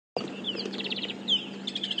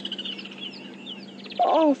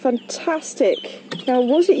Oh, fantastic. Now,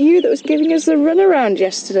 was it you that was giving us the runaround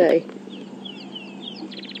yesterday?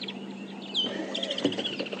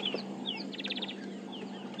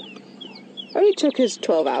 Only took us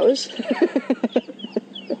 12 hours.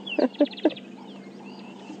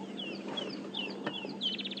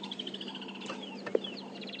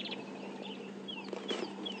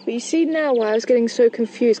 But you see now why I was getting so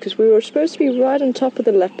confused, because we were supposed to be right on top of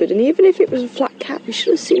the leopard, and even if it was a flat cap, we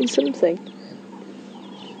should have seen something.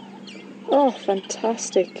 Oh,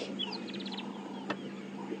 fantastic.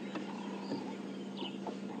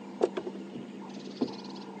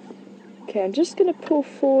 Okay, I'm just going to pull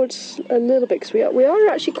forward a little bit, because we are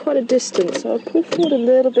actually quite a distance, so I'll pull forward a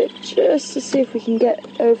little bit just to see if we can get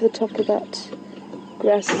over the top of that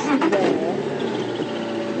grass there.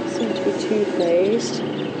 It seems to be two-phased.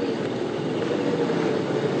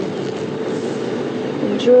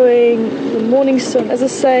 Enjoying the morning sun, as I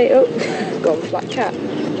say. Oh, gone flat cap.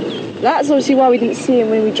 That's obviously why we didn't see him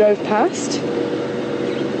when we drove past.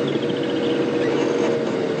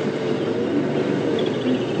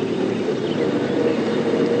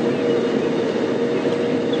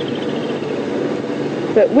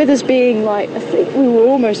 But with us being like, I think we were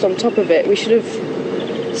almost on top of it, we should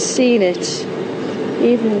have seen it.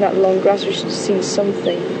 Even in that long grass, we should have seen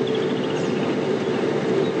something.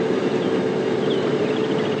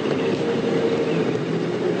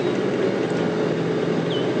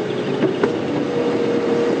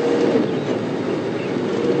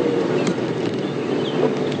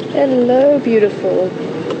 Hello, beautiful.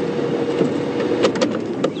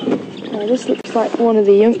 Oh, this looks like one of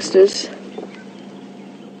the youngsters.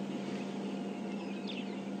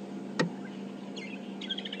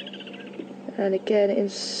 And again, in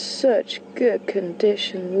such good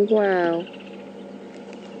condition. Wow.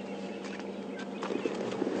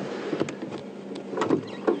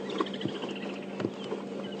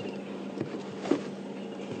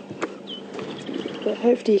 But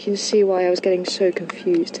hopefully you can see why I was getting so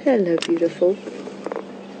confused. Hello, beautiful.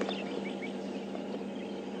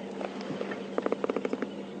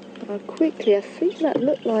 Quickly, I think that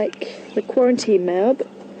looked like the quarantine male, but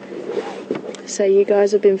so you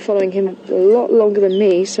guys have been following him a lot longer than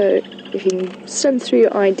me, so if you can send through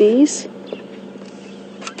your IDs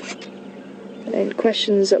and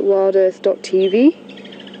questions at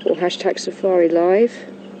wildearth.tv or hashtag Safari Live.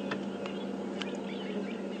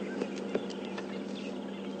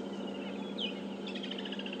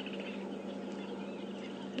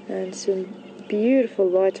 And some beautiful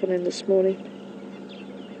light on him this morning.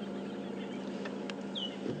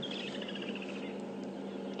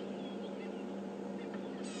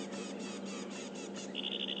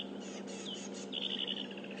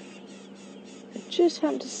 Just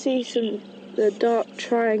happened to see the dark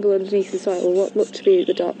triangle underneath his eye, or what looked to be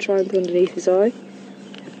the dark triangle underneath his eye.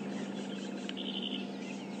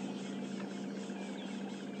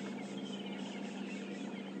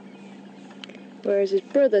 Whereas his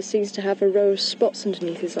brother seems to have a row of spots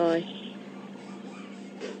underneath his eye.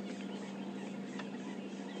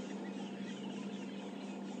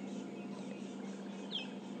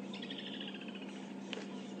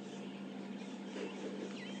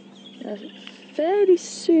 Fairly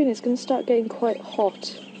soon it's going to start getting quite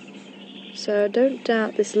hot, so I don't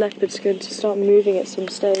doubt this leopard's going to start moving at some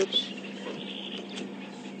stage.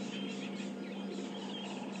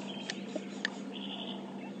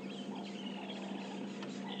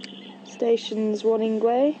 Stations Wanning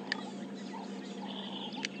Way,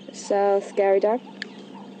 South Gary Dam,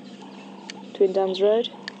 Twin Dams Road.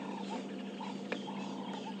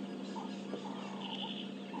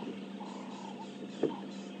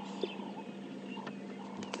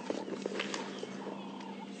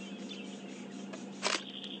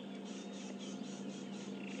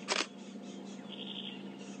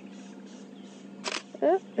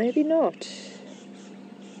 Oh, maybe not.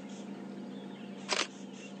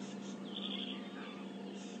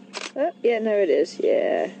 Oh, yeah, no it is,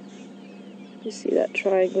 yeah. You see that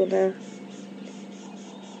triangle now.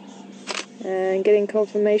 And getting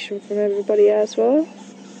confirmation from everybody as well.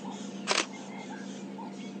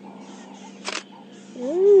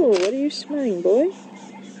 Ooh, what are you smelling, boy?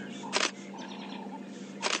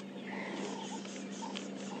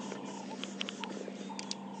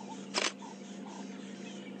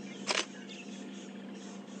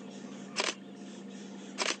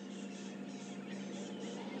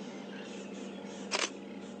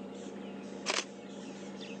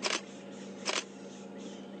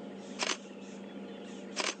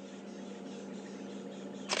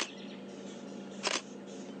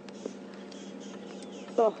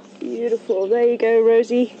 Oh, beautiful. There you go,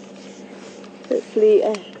 Rosie. Hopefully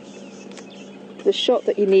the shot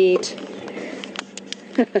that you need.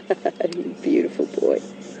 Beautiful boy.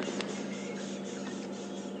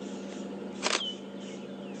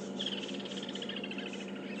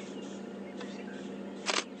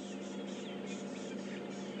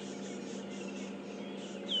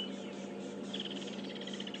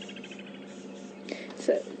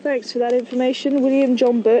 So thanks for that information, William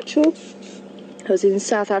John Birchall. I was in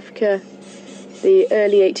South Africa the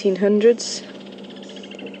early 1800s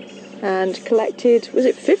and collected, was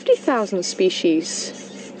it 50,000 species?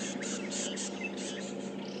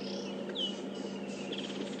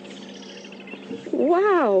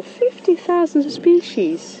 Wow, 50,000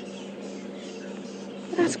 species.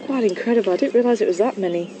 That's quite incredible. I didn't realise it was that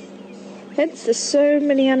many. Hence there's so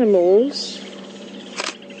many animals.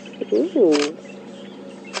 Ooh.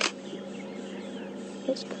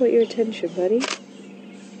 What's caught your attention, buddy?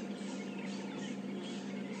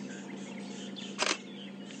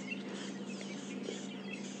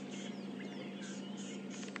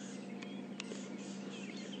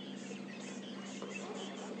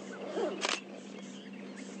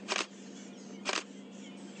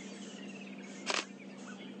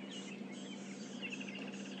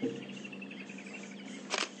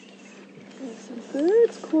 There's some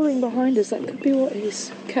birds calling behind us. That could be what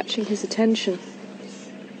is catching his attention.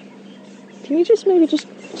 Can you just maybe just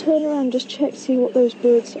turn around and just check, see what those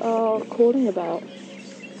birds are calling about?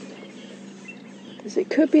 Because it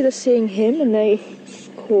could be they're seeing him and they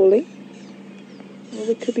calling, or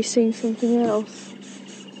they could be seeing something else.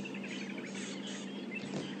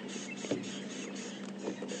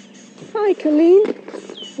 Hi Colleen,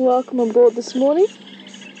 welcome on board this morning,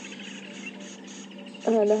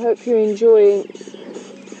 and I hope you're enjoying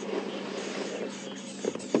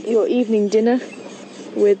your evening dinner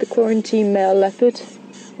with the quarantine male leopard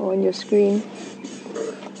on your screen.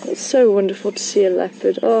 It's so wonderful to see a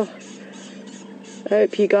leopard. Oh, I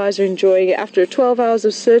hope you guys are enjoying it. After 12 hours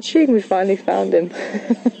of searching, we finally found him.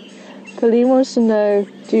 Colleen wants to know,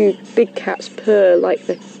 do big cats purr like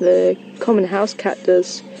the common house cat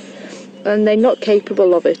does? And they're not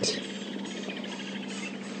capable of it.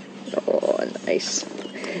 Oh, nice.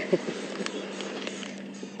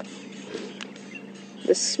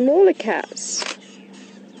 The smaller cats,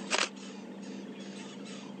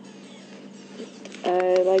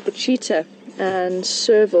 like the cheetah and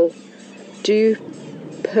serval, do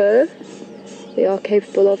purr. They are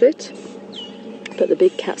capable of it, but the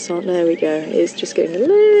big cats aren't. There we go. It's just getting a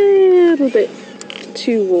little bit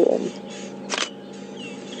too warm.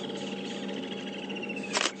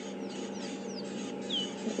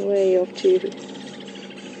 Where are you off to?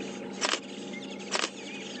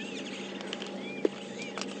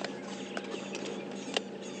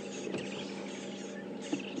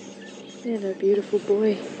 Yeah, a beautiful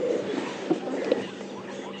boy.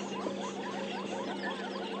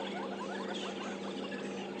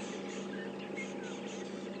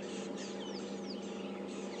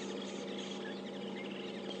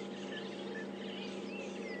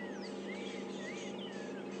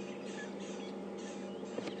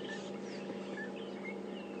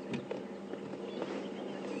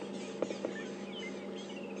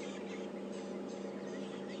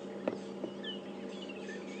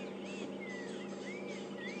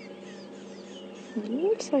 It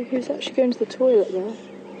looks like he's actually going to the toilet there.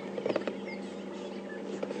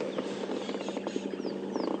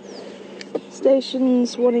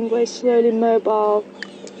 Stations, Warning Way, slowly mobile.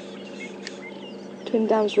 Twin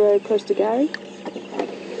Dams Road, close to Gary.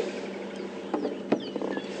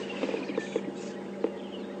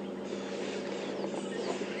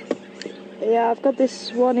 Yeah, I've got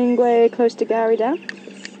this Warning Way close to Gary down.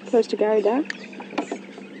 Close to Gary down.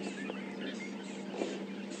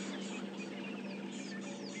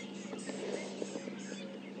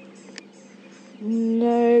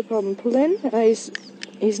 No problem. Pull in.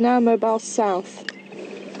 He's now mobile south.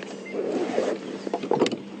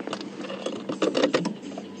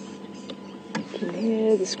 You can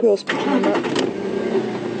hear the squirrels picking him up.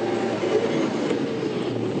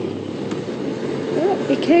 Oh,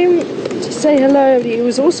 he came to say hello, but he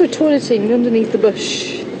was also toileting underneath the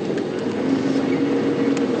bush.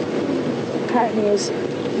 Apparently it's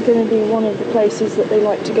going to be one of the places that they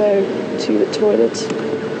like to go to, the toilet.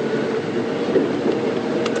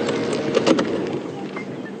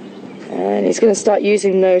 And he's going to start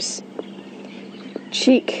using those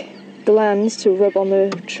cheek glands to rub on the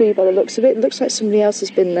tree by the looks of it. It looks like somebody else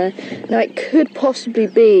has been there. Now it could possibly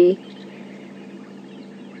be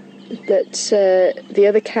that the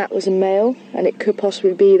other cat was a male, and it could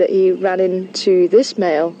possibly be that he ran into this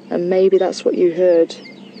male, and maybe that's what you heard.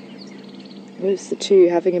 It was the two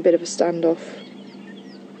having a bit of a standoff.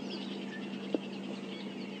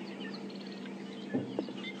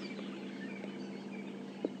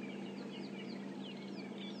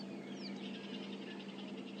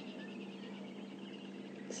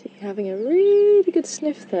 Having a really good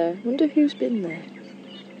sniff there. Wonder who's been there.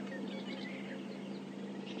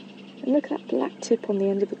 And look at that black tip on the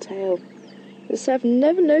end of the tail. As I say, I've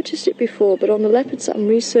never noticed it before, but on the leopards that I'm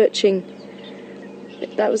researching,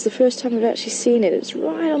 that was the first time I've actually seen it. It's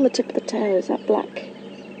right on the tip of the tail, is that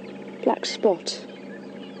black spot.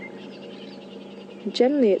 And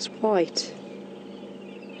generally it's white.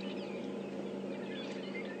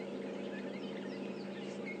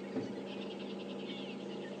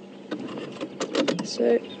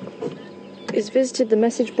 So, he's visited the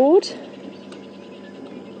message board.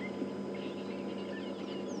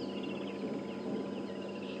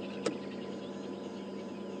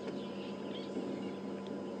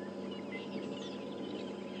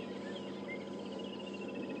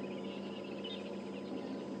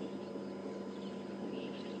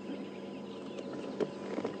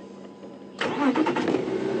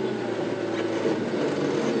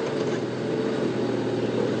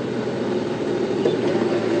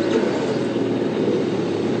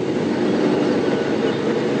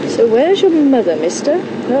 So where's your mother, mister?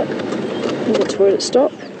 Oh, there's a toilet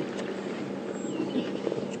stop.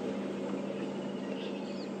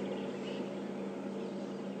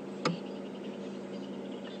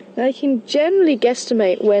 Now you can generally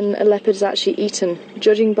guesstimate when a leopard is actually eaten,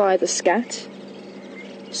 judging by the scat.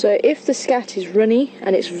 So if the scat is runny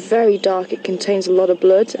and it's very dark, it contains a lot of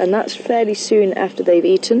blood, and that's fairly soon after they've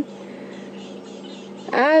eaten.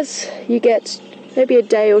 As you get maybe a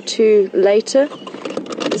day or two later,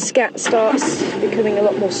 the scat starts becoming a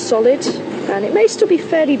lot more solid, and it may still be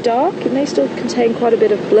fairly dark, it may still contain quite a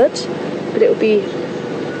bit of blood, but it will be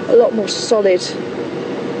a lot more solid.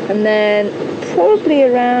 And then probably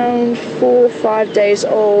around 4 or 5 days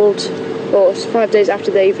old, or 5 days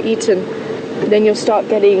after they've eaten, then you'll start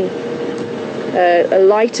getting a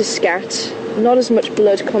lighter scat, not as much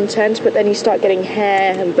blood content, but then you start getting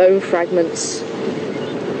hair and bone fragments.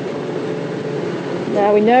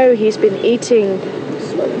 Now we know he's been eating.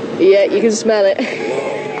 Yeah, you can smell it.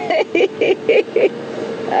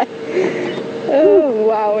 Oh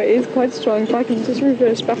wow, it is quite strong. If I can just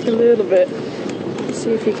reverse back a little bit,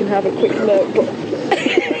 see if you can have a quick look.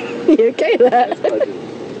 You okay there?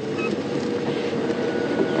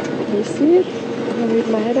 You see it? I'll move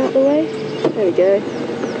my head out of the way. There we go.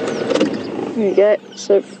 There we go.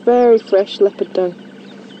 So very fresh leopard dung.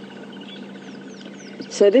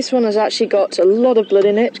 So this one has actually got a lot of blood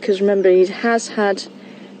in it, because remember he has had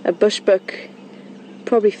a bush buck,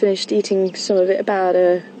 probably finished eating some of it about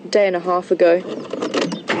a day and a half ago.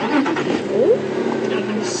 Oh,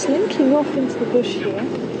 he's slinking off into the bush here.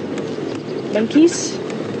 Monkeys.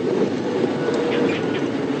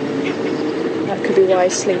 That could be why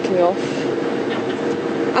he's slinking off.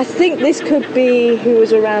 I think this could be who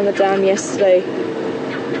was around the dam yesterday.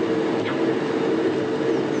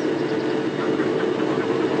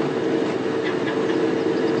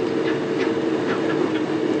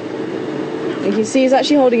 You can see he's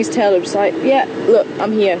actually holding his tail up, just like, yeah, look,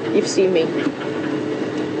 I'm here, you've seen me.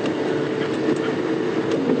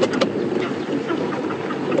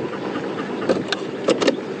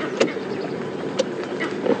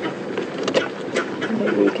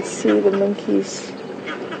 Maybe you can see the monkeys.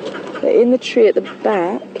 They're in the tree at the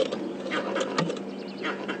back.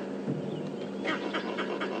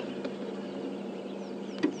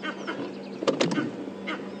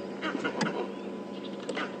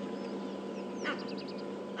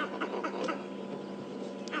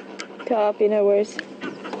 Copy, no worries.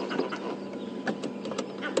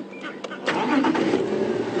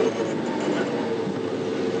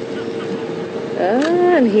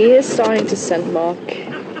 And he is starting to scent mark.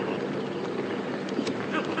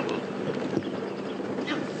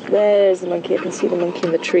 There's the monkey, I can see the monkey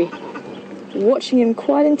in the tree. I'm watching him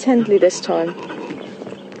quite intently this time.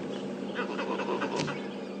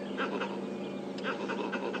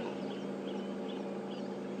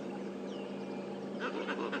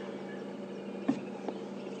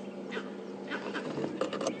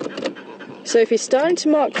 So if he's starting to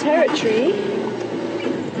mark territory,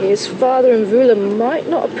 his father and Vula might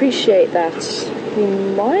not appreciate that. He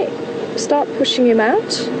might start pushing him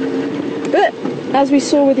out. But as we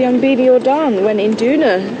saw with young Beanie Ordan, when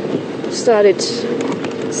Induna started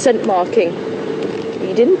scent marking,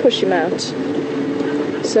 he didn't push him out.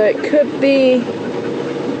 So it could be...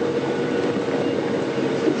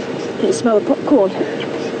 You smell the popcorn.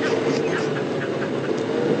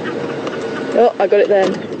 Oh, I got it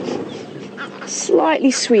then.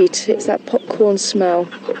 Slightly sweet, it's that popcorn smell.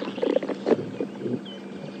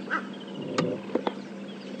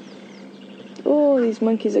 Oh, these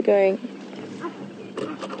monkeys are going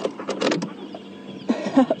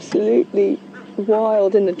absolutely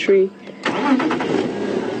wild in the tree.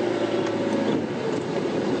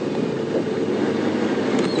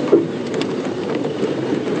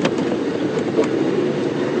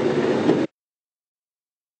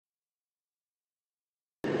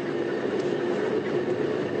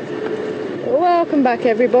 Welcome back,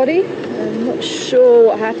 everybody. I'm not sure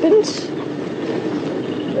what happened,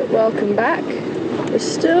 but welcome back. We're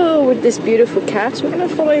still with this beautiful cat. We're going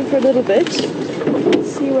to follow him for a little bit,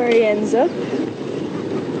 see where he ends up,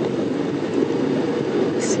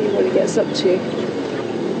 see what he gets up to.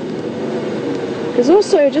 Because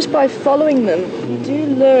also, just by following them, you do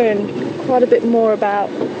learn quite a bit more about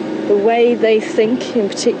the way they think in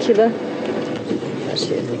particular.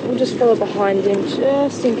 Actually, I think we'll just follow behind him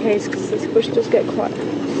just in case, because this bush does get quite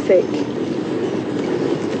thick.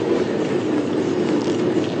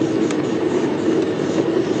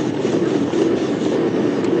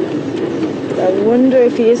 I wonder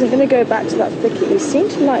if he isn't going to go back to that thicket. He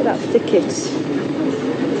seemed to like that thicket.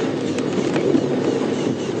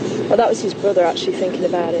 Well, that was his brother actually thinking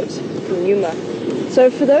about it, from Yuma. So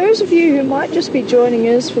for those of you who might just be joining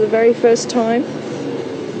us for the very first time,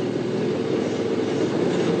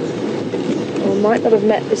 or might not have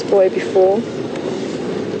met this boy before,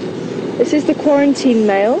 this is the quarantine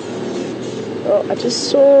male. Oh, I just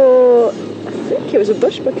saw, I think it was a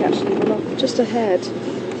bushbuck actually, went off just ahead.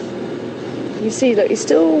 You see, look, he's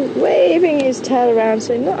still waving his tail around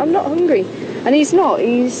saying, no, I'm not hungry. And he's not,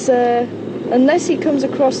 he's, unless he comes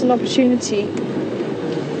across an opportunity,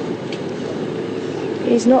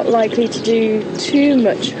 he's not likely to do too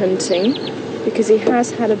much hunting, because he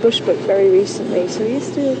has had a bushbuck very recently, so he's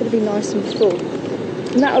still going to be nice and full.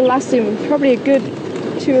 And that'll last him probably a good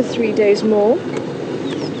 2 or 3 days more.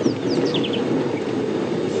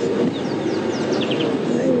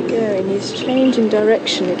 There we go, and he's changing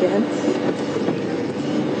direction again.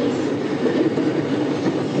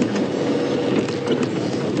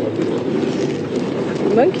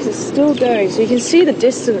 The monkeys are still going, so you can see the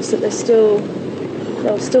distance that they'll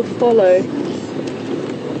still follow.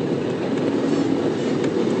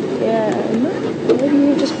 Yeah, maybe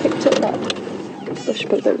you just picked up that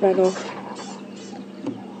bushbuck that ran off.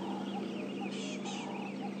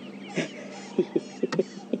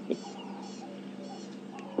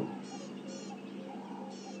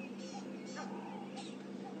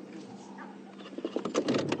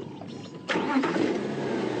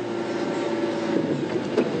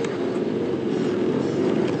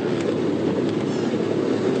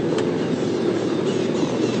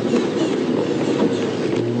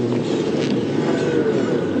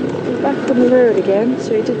 On the road again,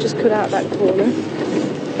 so he did just cut out that corner.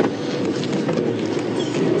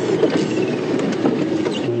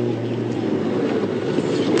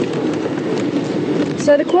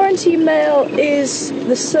 So the quarantine male is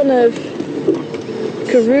the son of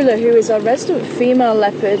Karula, who is our resident female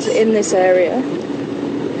leopard in this area.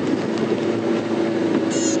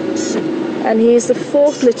 And he is the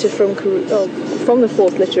fourth litter from the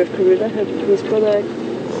fourth litter of Karula. His brother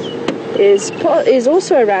is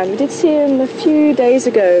also around. We did see him a few days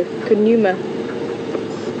ago, Kunyuma.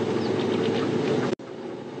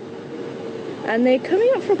 And they're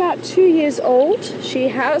coming up for about 2 years old. She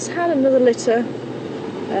has had another litter.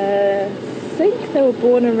 I think they were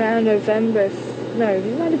born around November. No,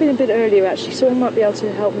 it might have been a bit earlier actually. Someone might be able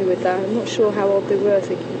to help me with that. I'm not sure how old they were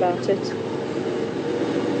thinking about it.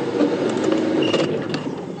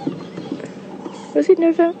 Was it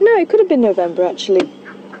November? No, it could have been November actually.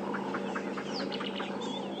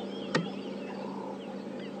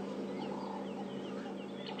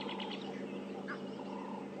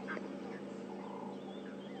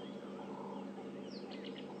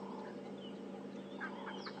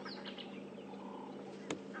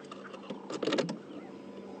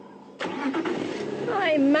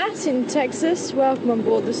 Hi, Matt in Texas. Welcome on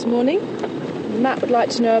board this morning. Matt would like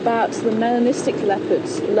to know about the melanistic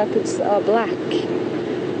leopards, the leopards that are black.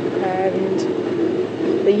 And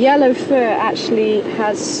the yellow fur actually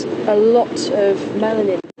has a lot of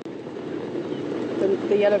melanin,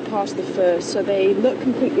 the yellow part of the fur, so they look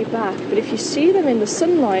completely black. But if you see them in the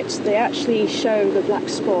sunlight, they actually show the black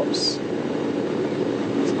spots.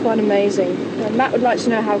 It's quite amazing. And Matt would like to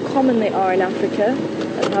know how common they are in Africa.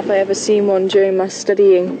 And have I ever seen one during my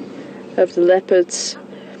studying of the leopards?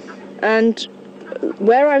 And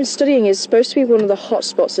where I'm studying is supposed to be one of the hot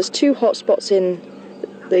spots. There's 2 hot spots in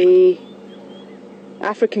the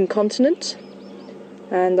African continent,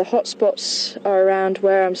 and the hot spots are around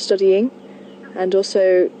where I'm studying, and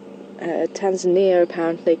also Tanzania,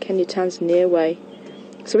 apparently, Kenya, Tanzania way.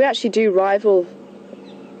 So we actually do rival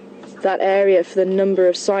that area for the number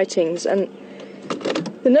of sightings, and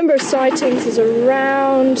The number of sightings is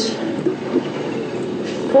around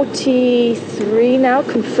 43 now,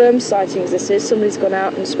 confirmed sightings this is. Somebody's gone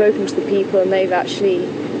out and spoken to the people and they've actually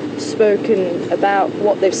spoken about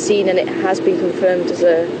what they've seen, and it has been confirmed as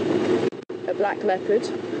a black leopard.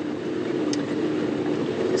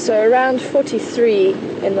 So around 43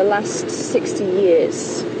 in the last 60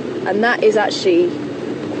 years, and that is actually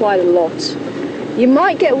quite a lot. You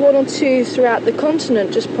might get one or two throughout the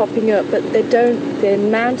continent just popping up, but they don't, the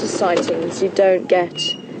amount of sightings you don't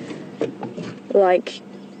get like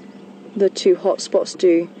the two hotspots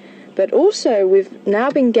do. But also we've now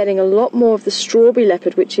been getting a lot more of the strawberry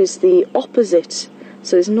leopard, which is the opposite.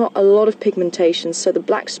 So there's not a lot of pigmentation, so the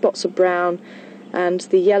black spots are brown and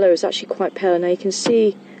the yellow is actually quite pale. Now you can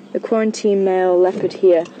see the quarantine male leopard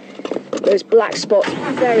here. Those black spots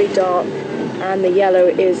very dark, and the yellow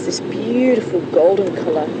is this beautiful golden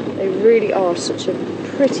colour. They really are such a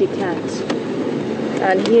pretty cat.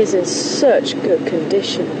 And he is in such good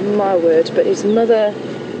condition, my word. But his mother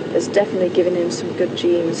has definitely given him some good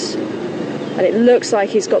genes. And it looks like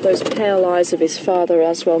he's got those pale eyes of his father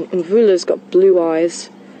as well. Mvula's got blue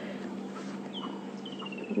eyes.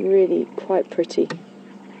 Really quite pretty.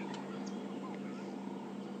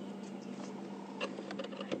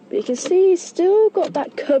 But you can see he's still got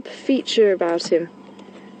that cub feature about him.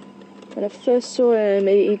 When I first saw him,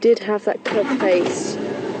 he did have that cub face.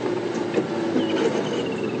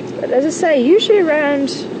 But as I say, usually around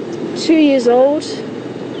 2 years old,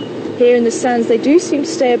 here in the sands, they do seem to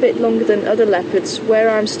stay a bit longer than other leopards. Where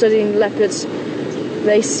I'm studying leopards,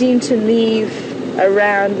 they seem to leave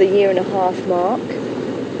around the 1.5 year mark.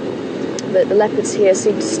 But the leopards here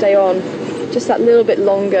seem to stay on just that little bit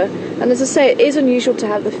longer. And as I say, it is unusual to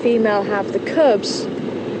have the female have the cubs,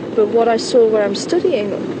 but what I saw where I'm studying,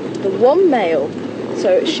 the one male,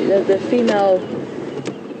 so the female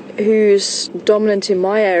who's dominant in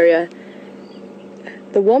my area,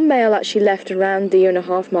 the one male actually left around the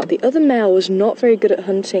 1.5 year mark. The other male was not very good at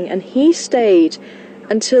hunting, and he stayed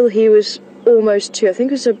until he was almost 2. I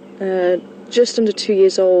think it was just under 2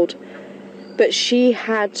 years old. But she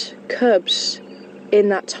had cubs in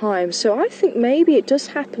that time, so I think maybe it does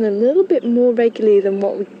happen a little bit more regularly than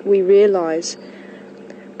what we realise.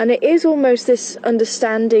 And it is almost this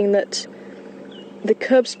understanding that the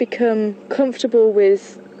cubs become comfortable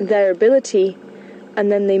with their ability and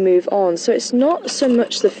then they move on. So it's not so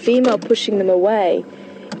much the female pushing them away,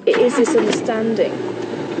 it is this understanding.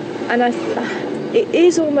 And it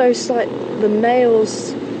is almost like the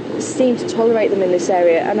males seem to tolerate them in this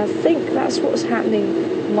area, and I think that's what's happening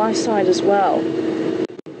on my side as well.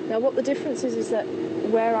 Now what the difference is that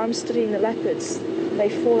where I'm studying the leopards, they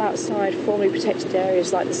fall outside formerly protected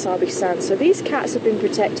areas like the Sabi Sand. So these cats have been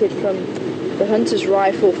protected from the hunter's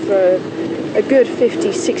rifle for a good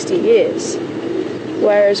 50, 60 years.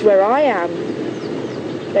 Whereas where I am,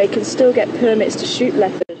 they can still get permits to shoot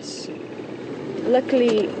leopards.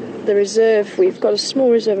 Luckily, the reserve, we've got a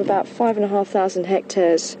small reserve, about 5,500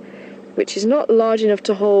 hectares, which is not large enough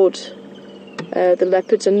to hold the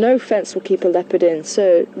leopards, and no fence will keep a leopard in.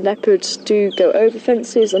 So leopards do go over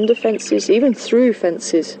fences, under fences, even through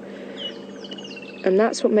fences. And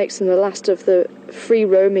that's what makes them the last of the free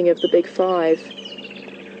roaming of the big five.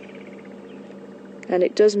 And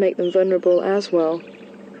it does make them vulnerable as well.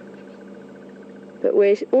 But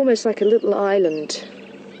we're almost like a little island.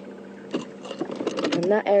 And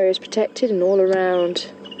that area is protected, and all around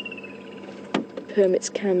permits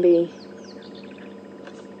can be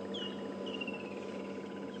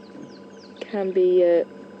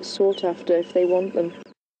sought after if they want them.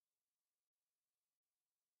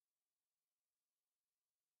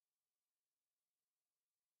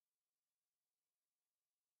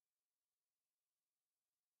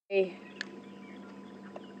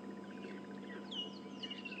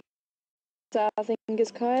 South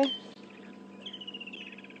Ingus Kaya.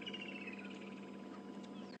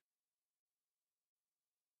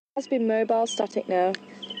 Has been mobile static now.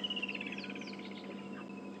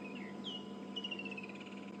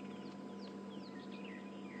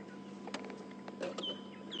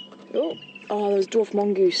 Oh, there's dwarf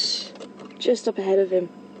mongoose just up ahead of him.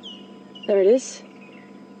 There it is.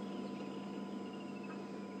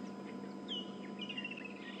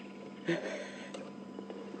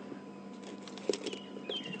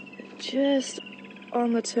 Just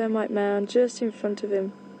on the termite mound, just in front of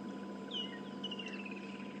him.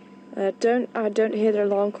 I don't hear their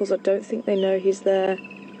alarm calls. I don't think they know he's there.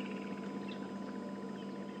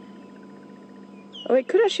 Oh, it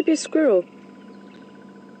could actually be a squirrel.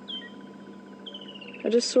 I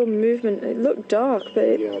just saw movement. It looked dark, but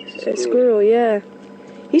it's a squirrel, yeah.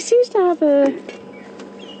 He seems to have a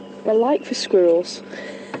like for squirrels.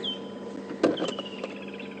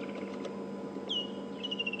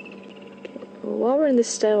 Well, while we're in this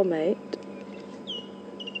stalemate,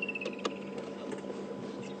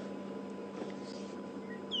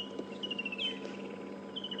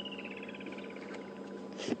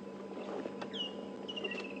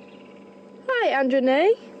 hi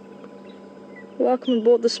Andrene, welcome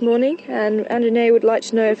aboard this morning. And Andrene would like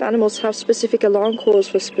to know if animals have specific alarm calls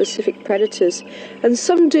for specific predators, and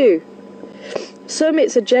some do. Some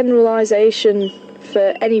it's a generalization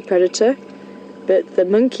for any predator, but the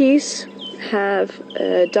monkeys have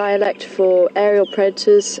a dialect for aerial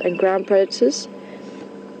predators and ground predators.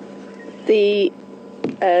 The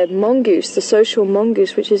mongoose, the social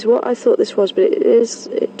mongoose, which is what I thought this was, but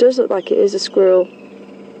it does look like it is a squirrel.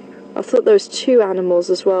 I thought there was two animals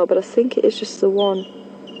as well, but I think it is just the one.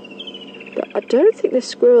 But I don't think this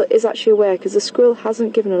squirrel is actually aware, because the squirrel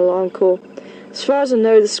hasn't given an alarm call. As far as I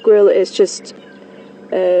know, the squirrel is just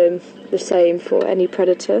the same for any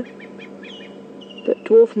predator. But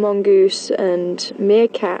dwarf mongoose and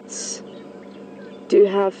meerkats do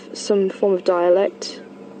have some form of dialect.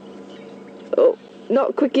 Oh,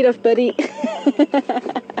 not quick enough, buddy.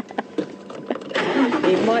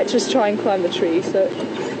 He might just try and climb the tree, so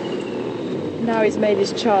now he's made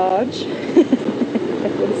his charge.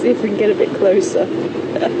 We'll see if we can get a bit closer.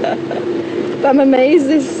 But I'm amazed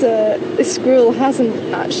this squirrel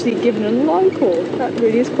hasn't actually given an alarm call. That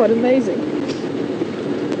really is quite amazing.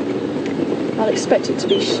 I'd expect it to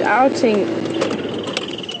be shouting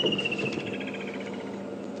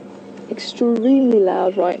extremely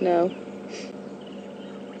loud right now.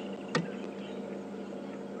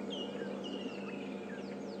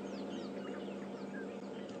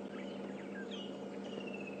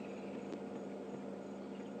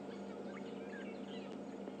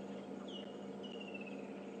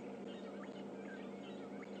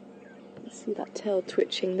 See that tail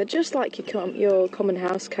twitching. They're just like your common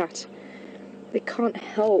house cat. They can't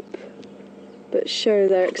help but show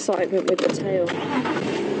their excitement with the tail.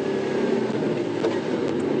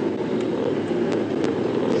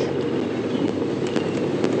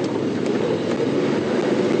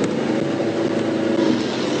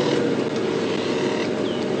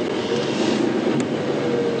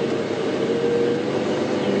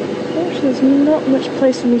 Unfortunately, there's not much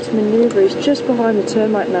place for me to manoeuvre. It's just behind the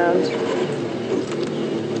termite mound.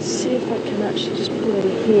 Let's see if I can actually just pull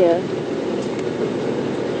in here.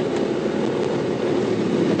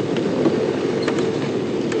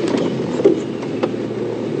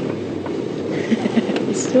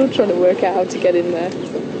 Still trying to work out how to get in there.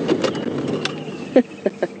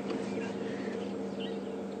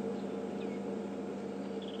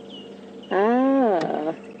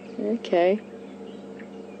 Ah, okay.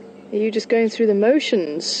 Are you just going through the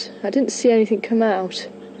motions? I didn't see anything come out.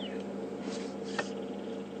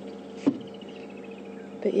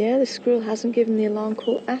 But yeah, the squirrel hasn't given the alarm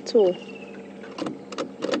call at all.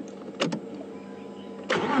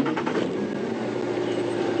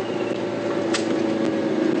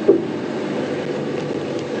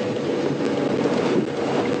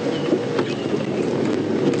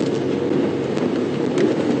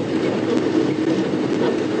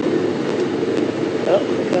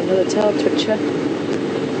 Another tail twitcher.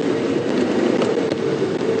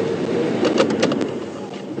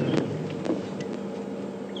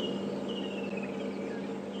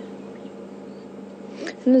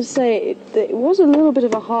 And as I say, it was a little bit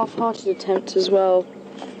of a half-hearted attempt as well.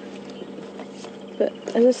 But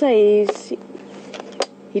as I say,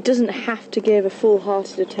 he doesn't have to give a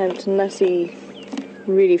full-hearted attempt unless he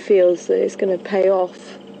really feels that it's going to pay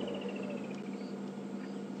off.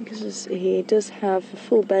 Because he does have a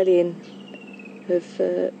full belly of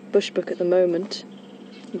bushbuck at the moment.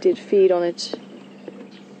 He did feed on it.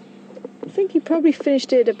 I think he probably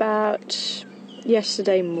finished it about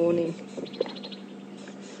yesterday morning.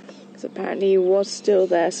 Because apparently he was still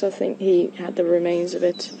there, so I think he had the remains of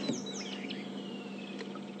it.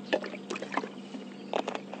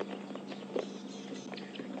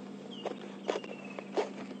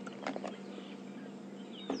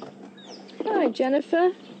 Hi,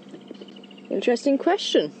 Jennifer. Interesting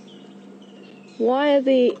question. Why are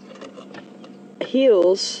the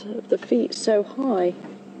heels of the feet so high?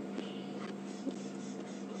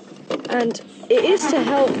 And it is to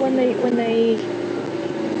help when they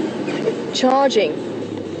charging.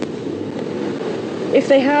 If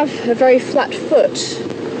they have a very flat foot,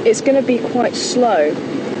 it's going to be quite slow.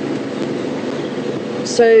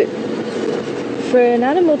 So for an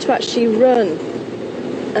animal to actually run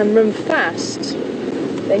and run fast,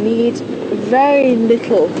 they need very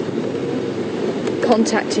little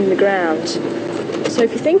contacting the ground. So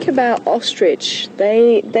if you think about ostrich,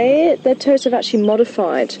 their toes have actually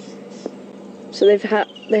modified So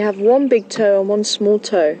they have one big toe and one small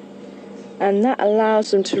toe, and that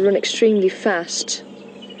allows them to run extremely fast.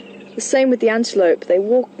 The same with the antelope. They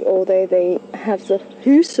walk, or they have the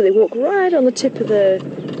hooves, so they walk right on the tip of the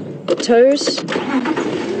toes,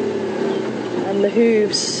 and the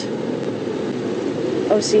hooves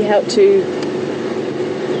obviously help to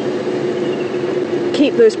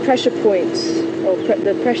keep those pressure points, or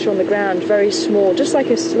the pressure on the ground, very small, just like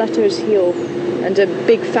a stiletto's heel and a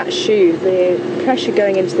big fat shoe. The pressure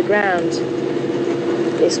going into the ground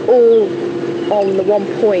is all on the one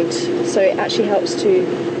point, so it actually helps to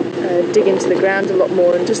dig into the ground a lot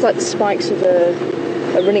more, and just like the spikes of a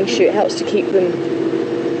running shoe, it helps to keep them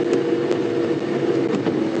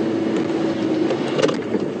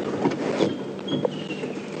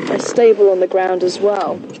stable on the ground as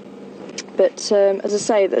well. But as I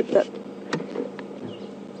say, that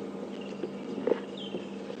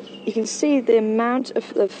you can see the amount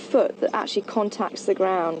of foot that actually contacts the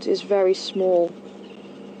ground is very small,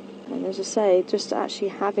 and as I say, just actually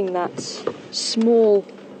having that small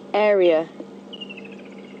area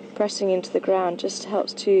pressing into the ground just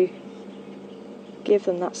helps to give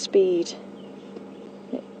them that speed.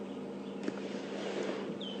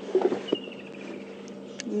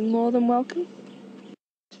 More than welcome.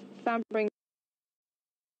 Found bring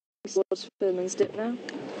towards Filman's Dip now.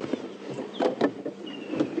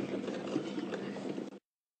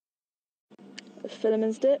 The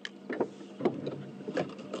Filman's Dip.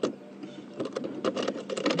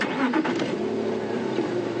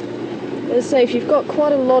 As I say, if you've got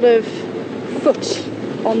quite a lot of foot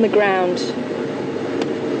on the ground,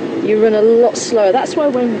 you run a lot slower. That's why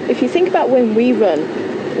if you think about when we run,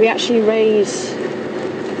 we actually raise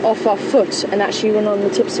off our foot and actually run on the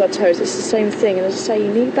tips of our toes. It's the same thing, and as I say,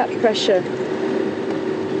 you need that pressure,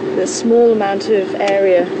 the small amount of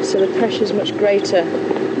area, so the pressure is much greater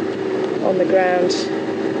on the ground.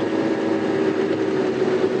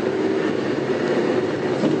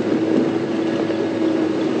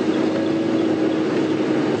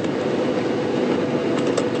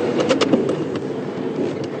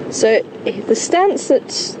 So the stance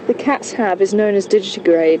that the cats have is known as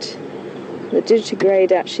digitigrade. The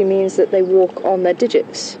digitigrade actually means that they walk on their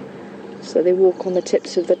digits, so they walk on the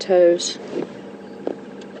tips of the toes.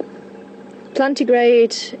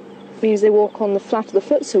 Plantigrade means they walk on the flat of the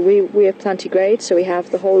foot, so we are plantigrade, so we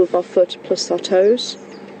have the whole of our foot plus our toes.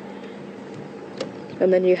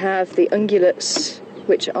 And then you have the ungulates,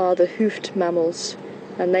 which are the hoofed mammals,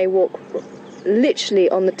 and they walk literally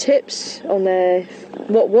on the tips, on their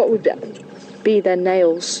what would be their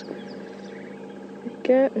nails.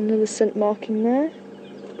 There we go, another scent marking there,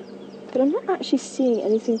 but I'm not actually seeing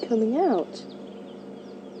anything coming out.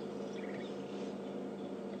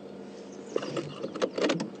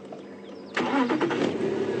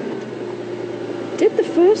 Did the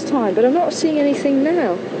first time, but I'm not seeing anything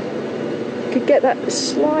now. Could get that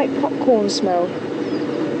slight popcorn smell.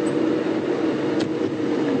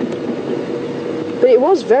 But it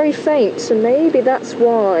was very faint, so maybe that's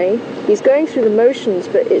why he's going through the motions,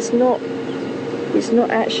 but he's not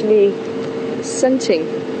actually scenting,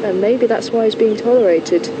 and maybe that's why he's being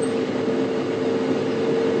tolerated.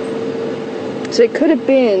 So it could have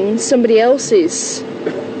been somebody else's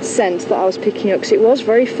scent that I was picking up, because it was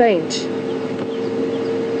very faint.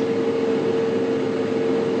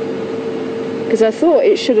 Because I thought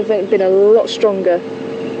it should have been a lot stronger.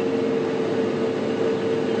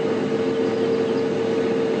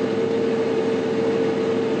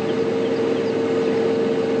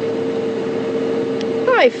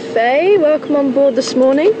 Hi Faye, welcome on board this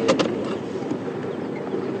morning.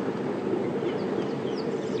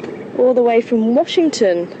 All the way from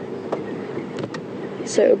Washington.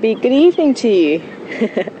 So it'll be good evening to you.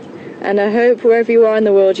 And I hope wherever you are in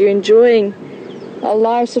the world you're enjoying our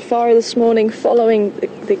live safari this morning, following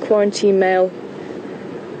the quarantine mail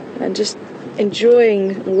and just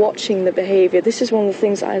enjoying watching the behaviour. This is one of the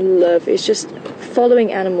things I love, is just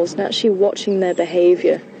following animals and actually watching their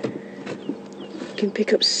behaviour. Can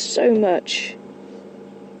pick up so much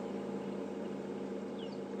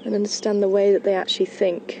and understand the way that they actually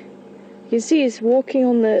think. You can see he's walking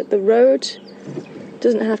on the road,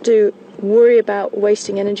 doesn't have to worry about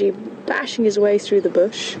wasting energy bashing his way through the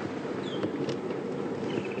bush.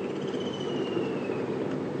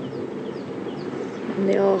 And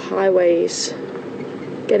they are highways,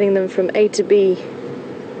 getting them from A to B,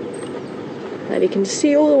 and you can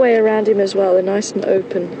see all the way around him as well. They're nice and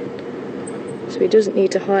open, so he doesn't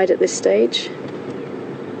need to hide at this stage.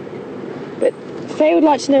 But Faye would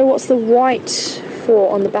like to know what's the white for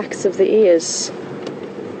on the backs of the ears.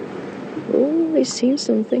 Oh, he's seen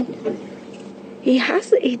something.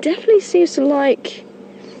 He definitely seems to like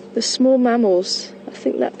the small mammals. I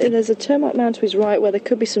think that there's a termite mound to his right where there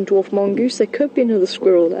could be some dwarf mongoose. There could be another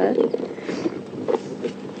squirrel there.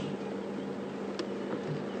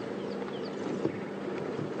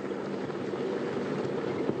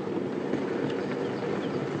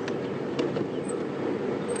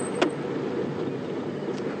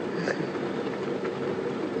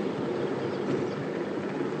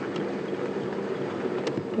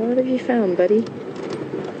 What have you found, buddy?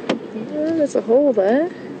 Oh, there's a hole there.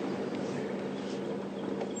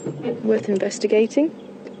 Worth investigating.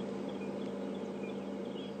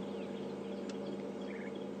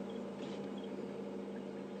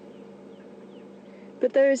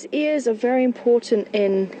 But those ears are very important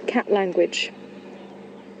in cat language.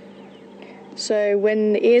 So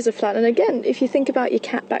when the ears are flat, and again, if you think about your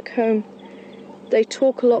cat back home, they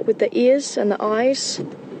talk a lot with the ears and the eyes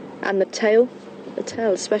and the tail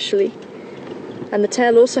especially. And the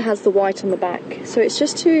tail also has the white on the back. So it's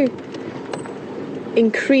just to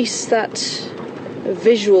increase that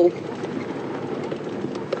visual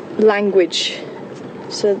language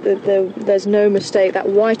so that there's no mistake. That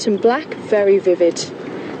white and black, very vivid.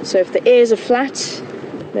 So if the ears are flat,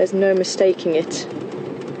 there's no mistaking it.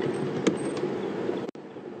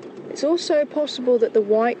 It's also possible that the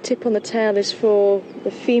white tip on the tail is for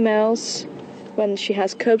the females. When she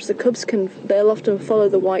has cubs, the cubs they'll often follow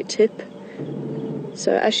the white tip.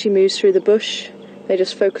 So as she moves through the bush, they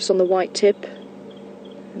just focus on the white tip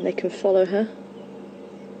and they can follow her.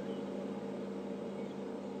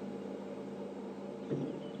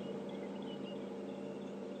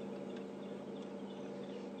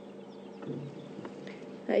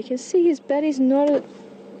 Now you can see his belly's not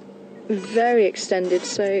very extended,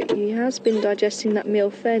 so he has been digesting that meal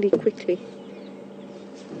fairly quickly.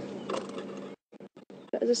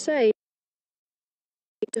 But as I say,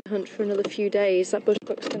 to hunt for another few days. That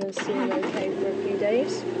bushbuck's going to seem okay for a few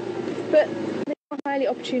days. But they are highly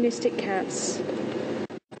opportunistic cats.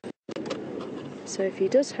 So if he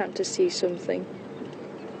does happen to see something,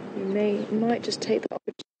 he might just take the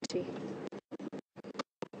opportunity.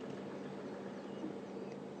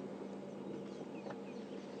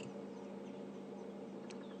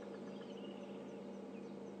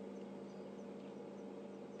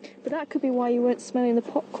 But that could be why you weren't smelling the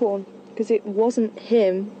popcorn, because it wasn't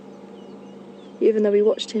him, even though we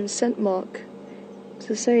watched him scent mark.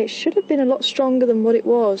 So say it should have been a lot stronger than what it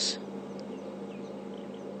was.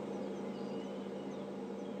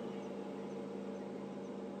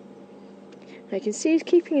 Now you can see he's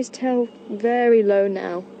keeping his tail very low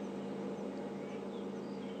now,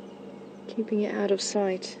 keeping it out of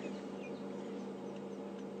sight.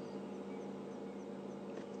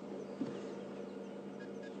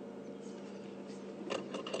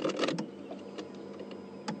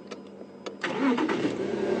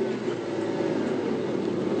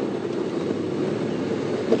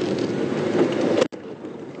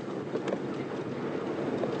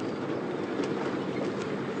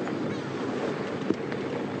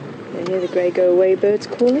 I hear the grey go-away birds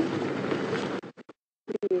calling.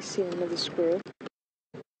 We've seen another squirrel.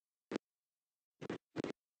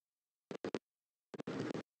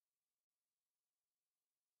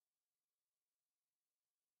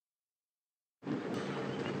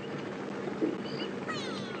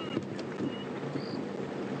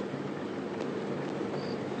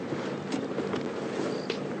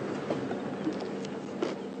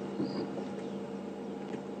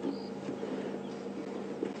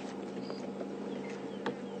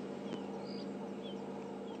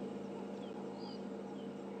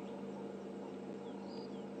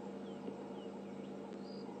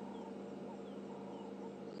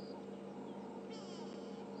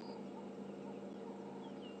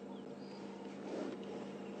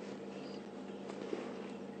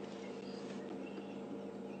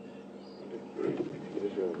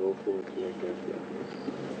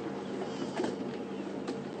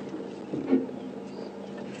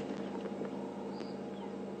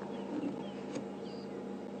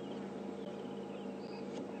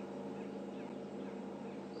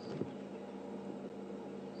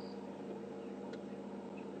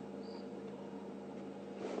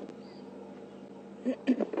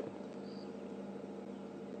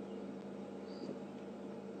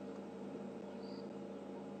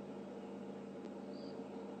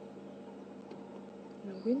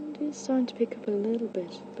 The wind is starting to pick up a little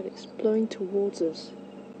bit, but it's blowing towards us.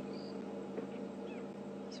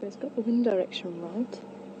 So it's got the wind direction right.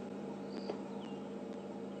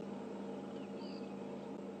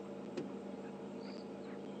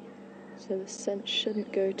 So the scent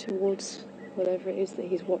shouldn't go towards whatever it is that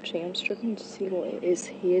he's watching. I'm struggling to see what it is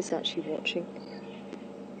he is actually watching.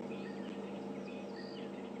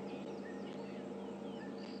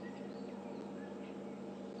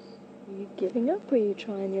 Are you giving up or are you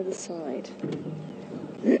trying the other side?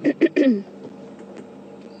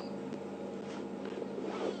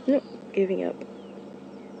 Nope, giving up.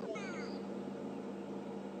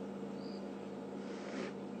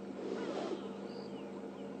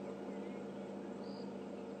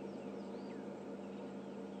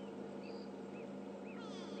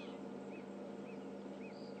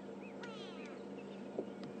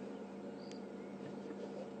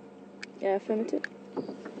 Yeah, affirmative.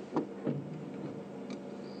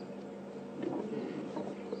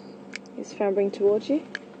 Is Fambring towards you?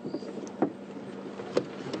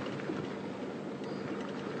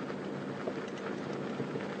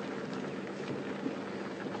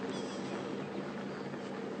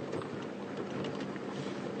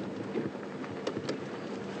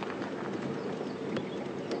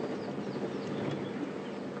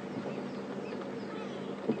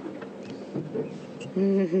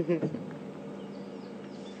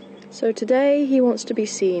 So today he wants to be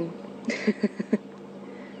seen.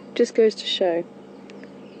 Just goes to show.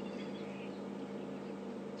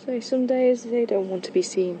 So some days they don't want to be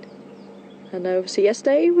seen. And obviously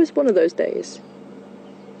yesterday was one of those days.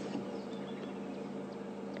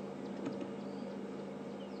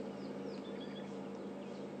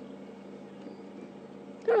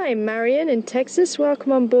 Hi Marion in Texas,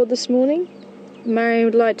 welcome on board this morning. Marion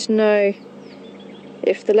would like to know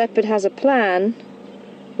if the leopard has a plan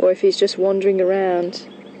or if he's just wandering around.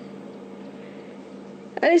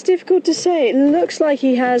 And it's difficult to say. It looks like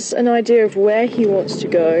he has an idea of where he wants to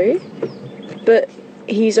go, but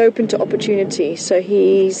he's open to opportunity, so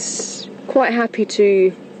he's quite happy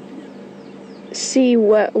to see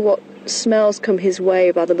what smells come his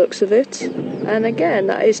way by the looks of it. And again,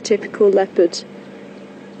 that is typical leopard.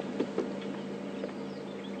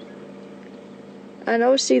 And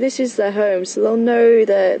obviously this is their home, so they'll know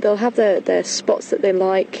they'll have their spots that they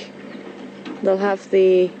like. They'll have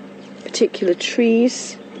the particular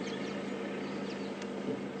trees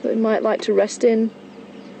that they might like to rest in.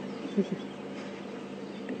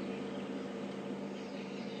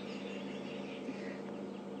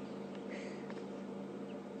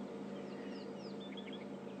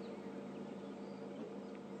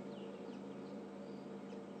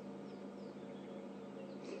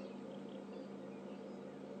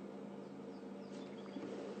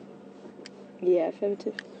 Yeah,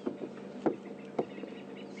 affirmative.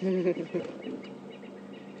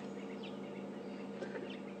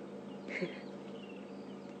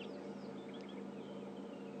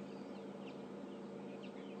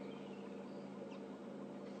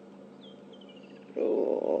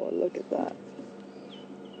 Oh, look at that.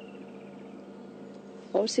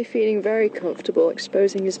 Obviously feeling very comfortable,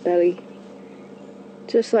 exposing his belly.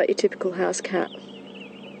 Just like your typical house cat.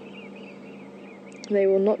 They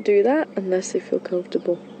will not do that unless they feel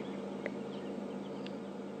comfortable.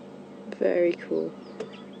 Very cool.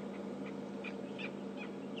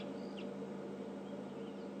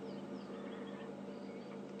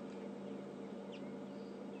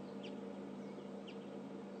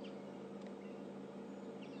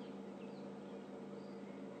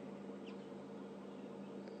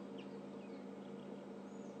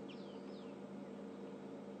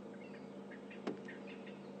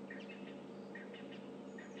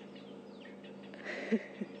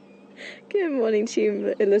 Good morning to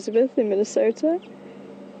you, Elizabeth in Minnesota.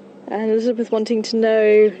 And Elizabeth wanting to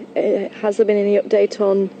know, has there been any update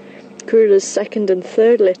on Karula's second and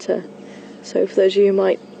third litter? So for those of you who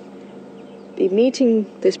might be meeting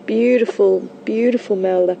this beautiful, beautiful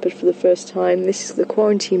male leopard for the first time, this is the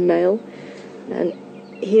quarantine male. And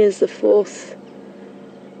here's the fourth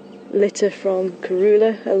litter from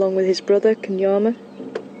Karula, along with his brother, Kanuma,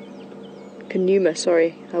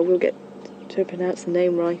 sorry, I will get to pronounce the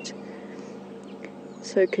name right.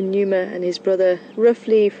 So Kanuma and his brother,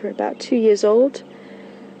 roughly for about 2 years old,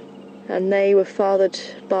 and they were fathered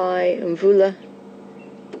by Mvula.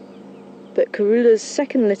 But Karula's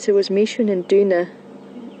second litter was Mishun and Duna,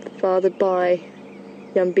 fathered by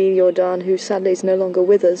Yambil Jordan, who sadly is no longer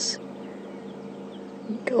with us.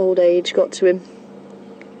 Old age got to him.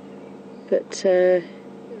 But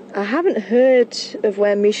I haven't heard of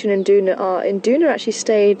where Mishun and Duna are. And Duna actually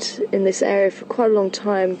stayed in this area for quite a long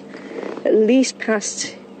time, at least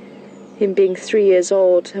past him being 3 years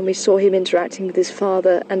old, and we saw him interacting with his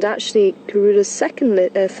father. And actually Karula's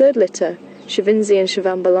third litter, Shavinzi and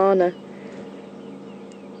Shavambalana,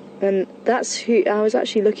 and that's who I was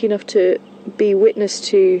actually lucky enough to be witness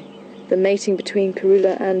to the mating between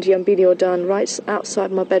Karula and Yambili Ordan right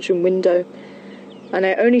outside my bedroom window. And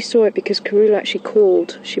I only saw it because Karula actually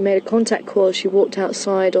called. She made a contact call as she walked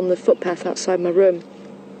outside on the footpath outside my room.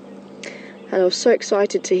 and I was so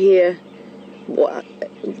excited to hear what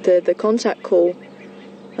the contact call.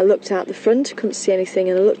 I looked out the front, couldn't see anything,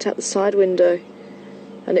 and I looked out the side window,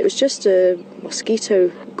 and it was just a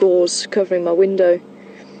mosquito gauze covering my window.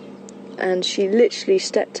 And she literally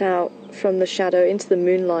stepped out from the shadow into the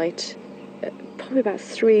moonlight, probably about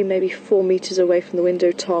 3, maybe 4 meters away from the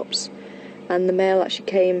window tops. And the male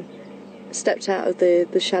actually stepped out of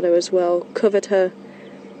the shadow as well, covered her,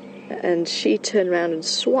 and she turned around and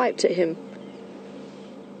swiped at him.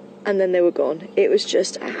 And then they were gone. It was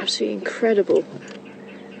just absolutely incredible.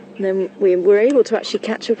 And then we were able to actually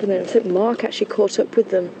catch up, and then I think Mark actually caught up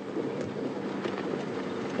with them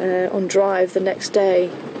on drive the next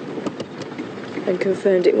day and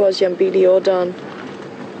confirmed it was Yambili Ordan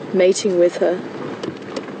mating with her.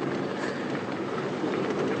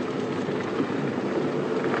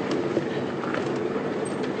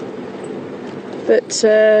 But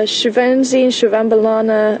Shivanzi and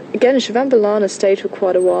Shivambalana, again, Shivambalana stayed for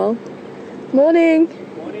quite a while. Morning!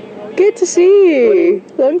 Morning. Good to see you!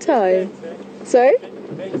 Long time. Sorry?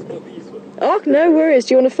 Thanks for these ones. Oh, no worries.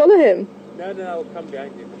 Do you want to follow him? No, I'll come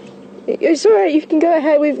behind him. It's alright, you can go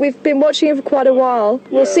ahead. We've been watching him for quite a while.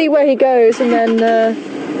 We'll see where he goes, and then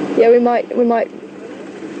yeah, we might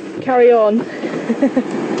carry on. Okay,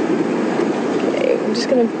 I'm just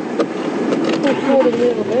gonna pull forward a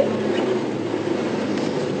little bit.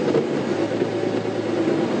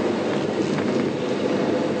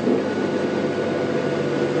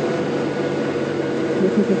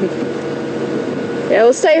 Yeah,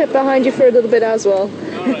 we'll stay behind you for a little bit as well.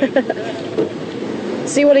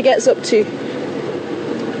 See what he gets up to.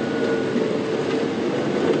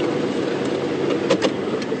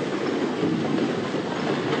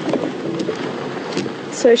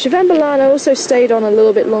 So Shivambalana also stayed on a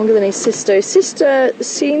little bit longer than his sister. His sister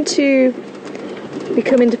seemed to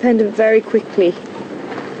become independent very quickly.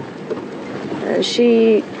 And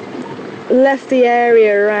she left the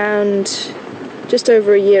area around just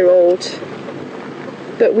over a year old.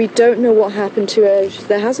 But we don't know what happened to her.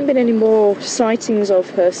 There hasn't been any more sightings of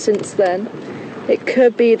her since then. It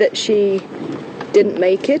could be that she didn't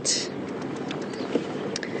make it.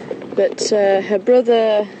 But her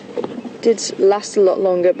brother did last a lot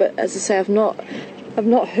longer. But as I say, I've not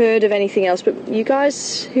heard of anything else. But you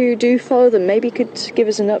guys who do follow them maybe could give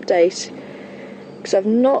us an update, because I've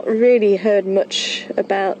not really heard much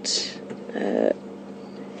about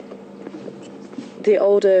the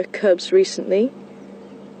older cubs recently.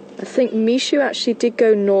 I think Mishu actually did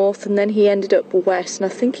go north, and then he ended up west, and I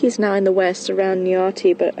think he's now in the west around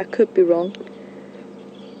Nyati, but I could be wrong.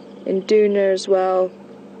 Induna as well,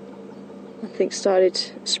 I think,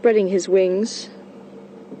 started spreading his wings,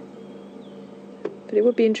 but it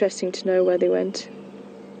would be interesting to know where they went.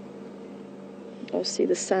 Obviously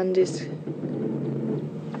the sand is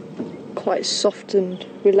quite soft and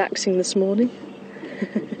relaxing this morning.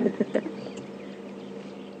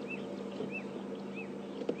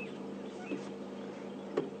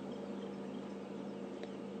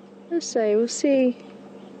 So we'll see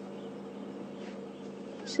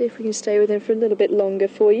if we can stay with him for a little bit longer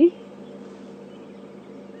for you.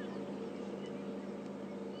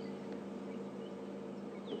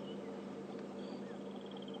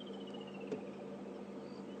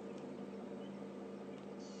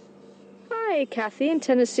 Hi Kathy in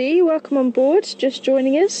Tennessee, welcome on board, just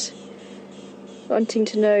joining us. Wanting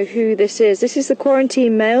to know who this is. This is the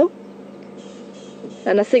quarantine male.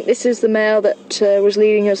 And I think this is the male that was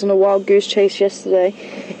leading us on a wild goose chase yesterday.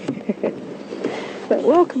 But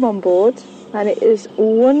welcome on board, and it is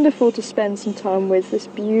wonderful to spend some time with this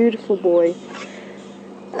beautiful boy.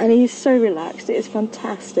 And he's so relaxed, it is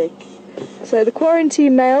fantastic. So the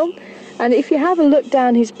quarantine male, and if you have a look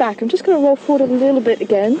down his back, I'm just going to roll forward a little bit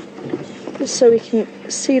again, just so we can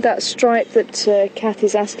see that stripe that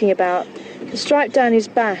Kathy's asking about. The stripe down his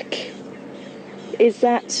back, is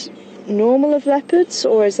that normal of leopards,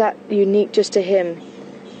 or is that unique just to him?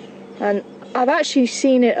 And I've actually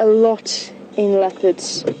seen it a lot in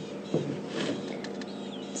leopards.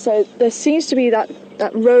 So there seems to be that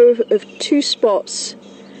row of 2 spots,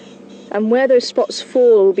 and where those spots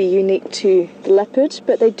fall will be unique to the leopard,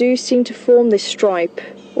 but they do seem to form this stripe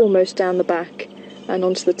almost down the back and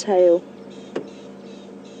onto the tail.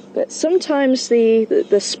 But sometimes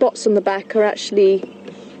the spots on the back are actually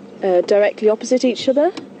directly opposite each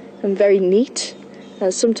other and very neat,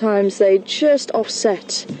 and sometimes they just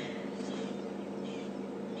offset.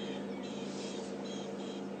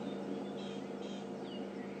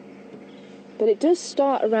 But it does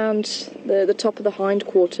start around the top of the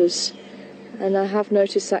hindquarters, and I have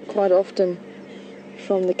noticed that quite often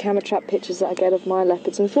from the camera trap pictures that I get of my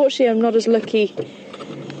leopards. Unfortunately, I'm not as lucky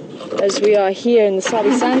as we are here in the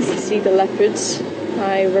Sabi Sands to see the leopards,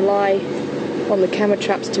 I rely on the camera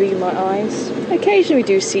traps to be my eyes. Occasionally we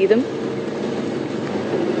do see them.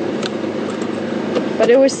 But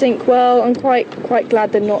I always think, well, I'm quite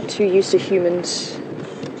glad they're not too used to humans.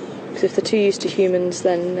 Because if they're too used to humans,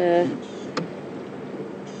 then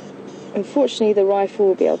unfortunately the rifle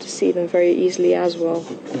will be able to see them very easily as well.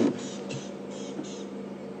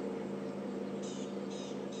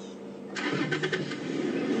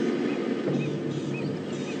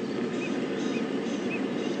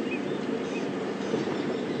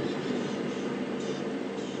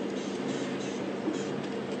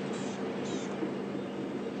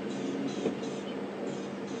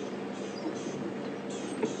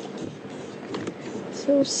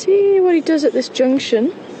 So we'll see what he does at this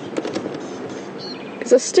junction.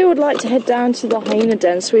 Because I still would like to head down to the hyena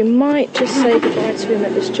den, so we might just say goodbye to him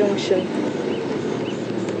at this junction.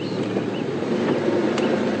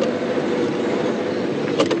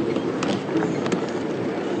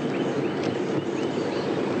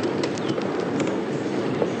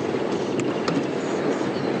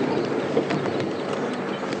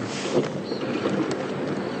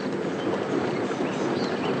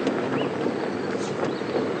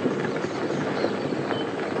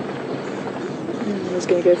 He's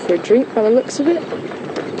going to go for a drink by the looks of it.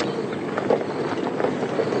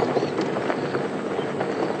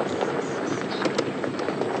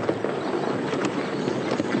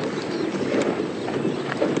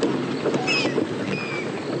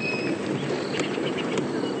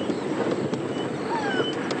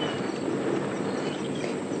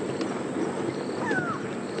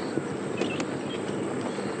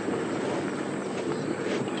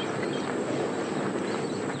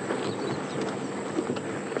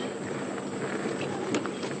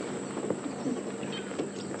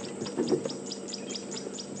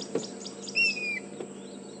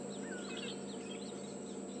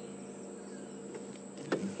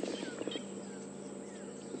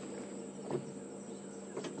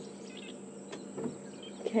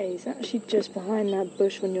 Okay, he's actually just behind that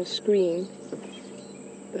bush on your screen,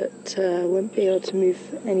 but won't be able to move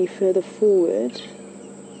any further forward.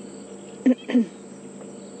 But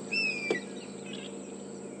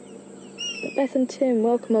Beth and Tim,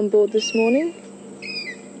 welcome on board this morning.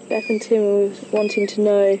 Beth and Tim were wanting to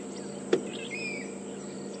know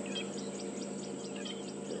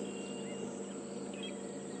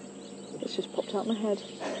it's just popped out my head.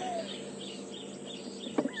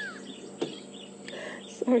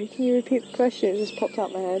 Sorry, can you repeat the question? It just popped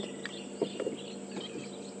out my head.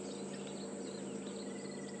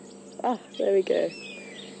 Ah, there we go.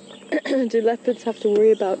 Do leopards have to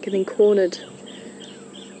worry about getting cornered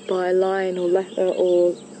by a lion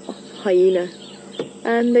or hyena?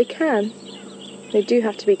 And they can. They do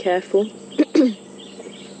have to be careful.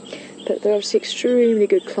 But they're obviously extremely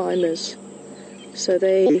good climbers. So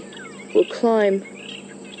they will climb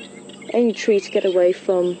any tree to get away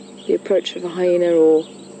from the approach of a hyena or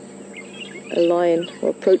a lion, or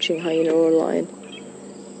approaching hyena or a lion.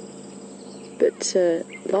 But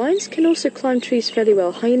lions can also climb trees fairly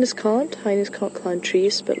well. Hyenas can't climb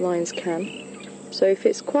trees, but lions can. So if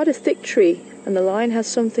it's quite a thick tree and the lion has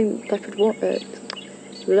something the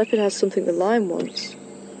leopard has something the lion wants,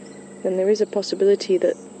 then there is a possibility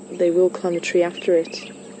that they will climb the tree after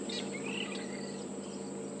it.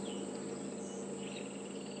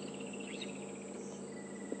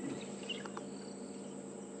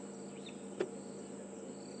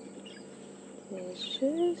 He's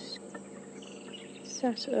just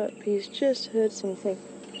sat up, he's just heard something.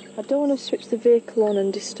 I don't want to switch the vehicle on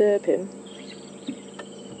and disturb him.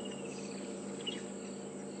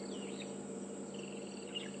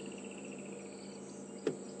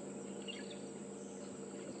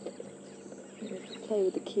 Play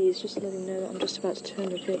with the keys, just to let him know that I'm just about to turn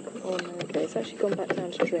the vehicle on. Okay, it's actually gone back down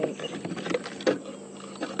to drink.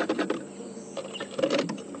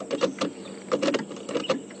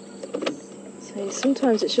 So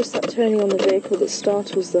sometimes it's just that turning on the vehicle that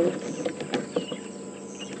startles them.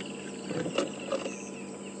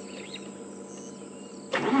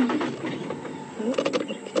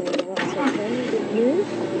 Okay, that's okay, good move.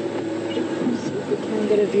 Let's see if we can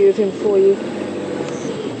get a view of him for you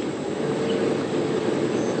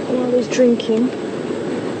while he's drinking.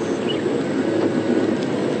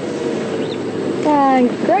 And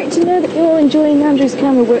great to know that you're all enjoying Andrew's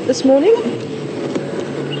camera work this morning.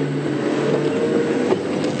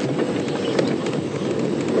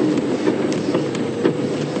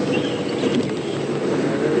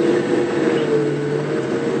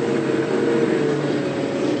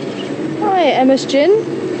 Hi MS Gin,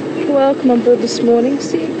 welcome on board this morning.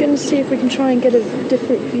 Going to see if we can try and get a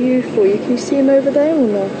different view for you. Can you see him over there or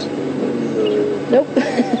not? Nope.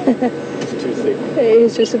 It's too thick. It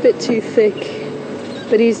is just a bit too thick.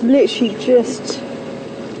 But he's literally just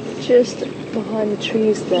behind the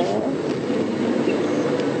trees there.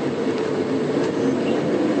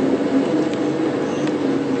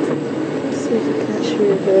 Let's see if we can actually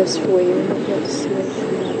reverse for you and not be able to see him from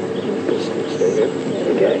there.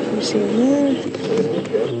 There we go. Can you see him there?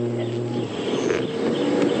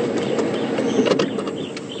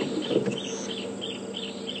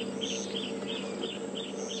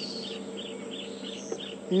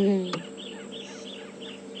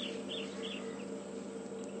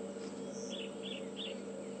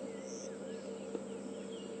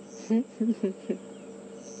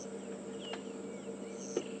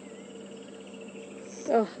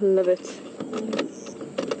 Oh, love it.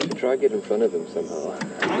 Try get in front of him somehow.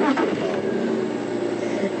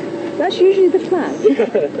 That's usually the plan.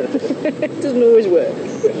 It doesn't always work.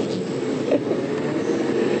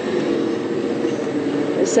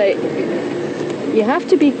 So you have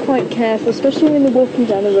to be quite careful, especially when they're walking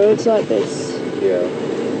down the roads like this. Yeah.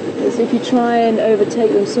 Because if you try and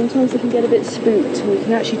overtake them, sometimes they can get a bit spooked and you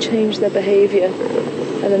can actually change their behaviour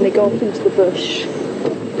and then they go off into the bush.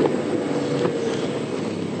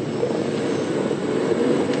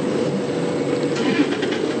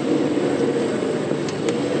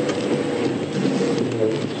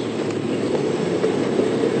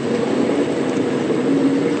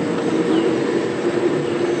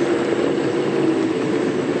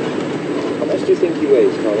 How much do you think he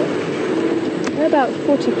weighs, Carla? About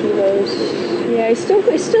 40 kilos. Yeah, he's still a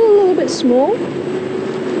little bit small.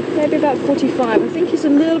 Maybe about 45. I think he's a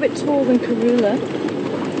little bit taller than Karula.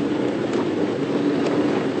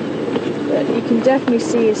 But you can definitely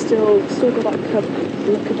see he's still got that cub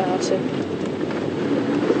look about him.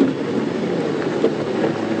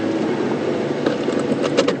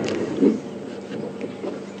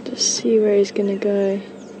 Just see where he's gonna go.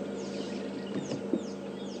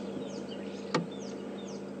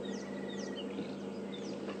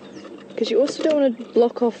 Because you also don't want to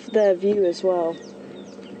block off their view as well.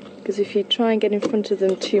 Because if you try and get in front of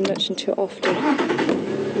them too much and too often,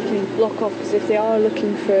 you can block off, because if they are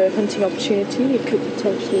looking for a hunting opportunity, you could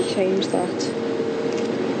potentially change that.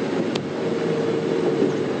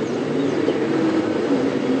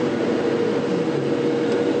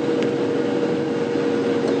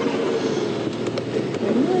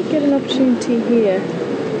 We might get an opportunity here.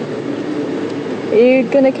 Are you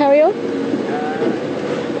going to carry on?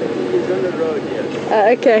 He's on the road,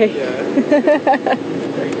 yes. Okay. Yeah.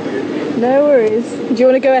 No worries. Do you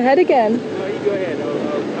want to go ahead again? No, you go ahead. I'll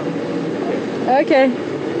come. Okay.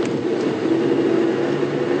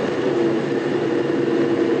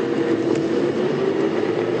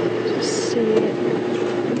 Just see it.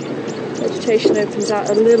 Vegetation opens out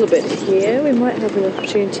a little bit here. We might have an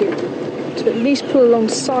opportunity to at least pull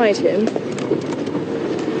alongside him.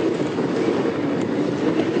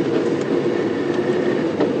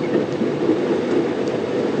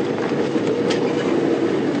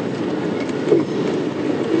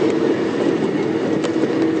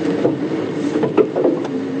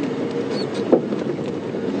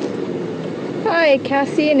 Hi,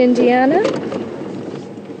 Kathy in Indiana.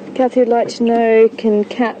 Kathy would like to know,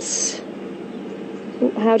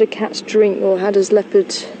 how do cats drink, or how does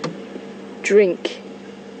leopard drink?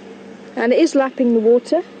 And it is lapping the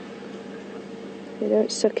water. They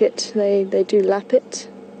don't suck it, they do lap it.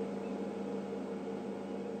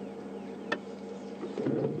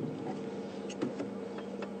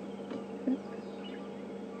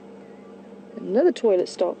 Another toilet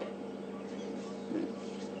stop.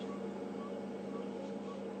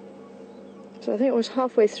 So I think I was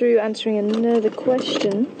halfway through answering another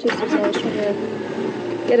question, just as I was trying to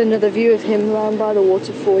get another view of him round by the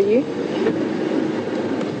water for you.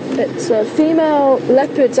 But female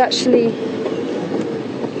leopards actually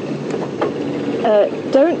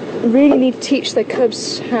don't really need to teach their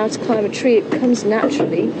cubs how to climb a tree. It comes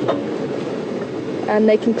naturally. And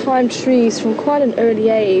they can climb trees from quite an early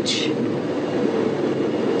age.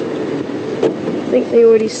 I think they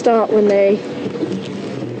already start when they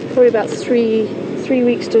probably about 3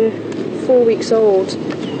 weeks to 4 weeks old.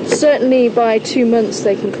 Certainly by 2 months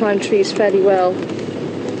they can climb trees fairly well.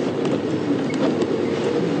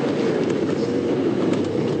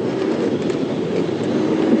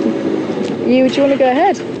 Do you want to go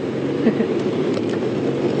ahead?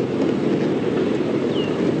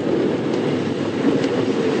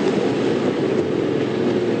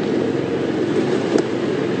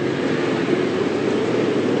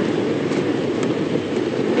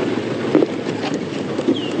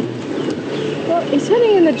 Well, it's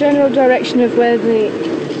heading in the general direction of where the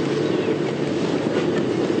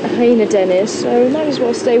hyena den is, so we might as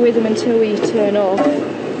well stay with him until we turn off.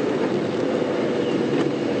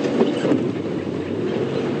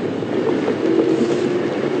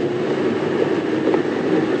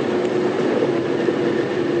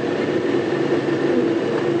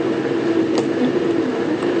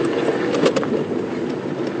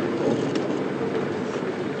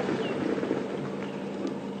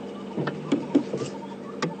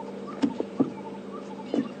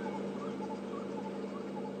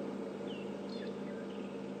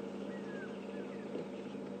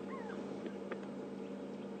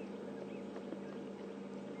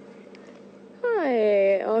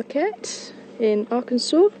 Hi, Arquette in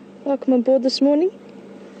Arkansas. Welcome on board this morning.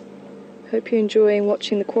 Hope you're enjoying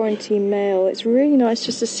watching the quarantine mail. It's really nice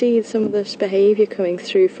just to see some of this behaviour coming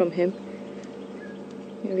through from him.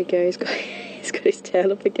 Here we go, he's got his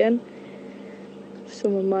tail up again.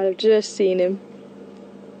 Someone might have just seen him.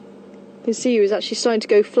 You can see he was actually starting to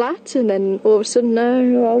go flat, and then all of a sudden,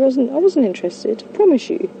 no, I wasn't interested, I promise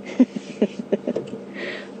you.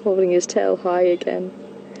 Holding his tail high again.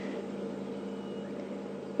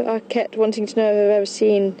 But I kept wanting to know if I've ever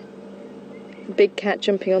seen a big cat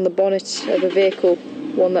jumping on the bonnet of a vehicle,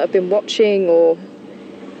 one that I've been watching or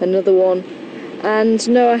another one. And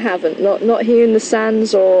no, I haven't. Not here in the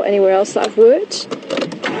sands or anywhere else that I've worked.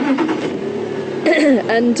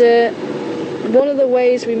 And one of the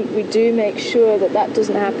ways we do make sure that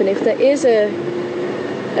doesn't happen, if there is a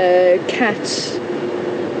cat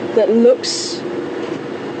that looks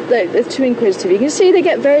they're too inquisitive. You can see they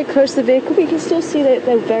get very close to the vehicle, but you can still see that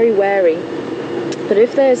they're very wary. But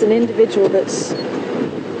if there's an individual that's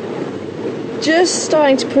just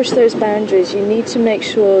starting to push those boundaries, you need to make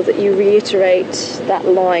sure that you reiterate that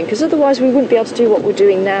line, because otherwise we wouldn't be able to do what we're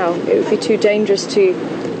doing now. It would be too dangerous to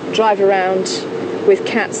drive around with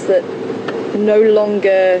cats that no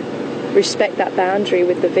longer respect that boundary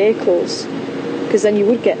with the vehicles, because then you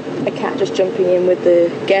would get a cat just jumping in with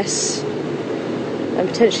the guests and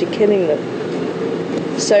potentially killing them.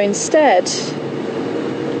 So instead,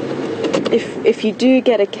 if you do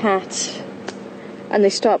get a cat and they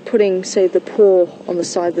start putting, say, the paw on the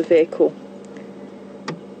side of the vehicle,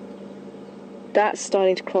 that's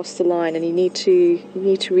starting to cross the line, and you need to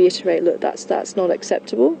reiterate, look, that's not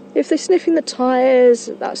acceptable. If they're sniffing the tyres,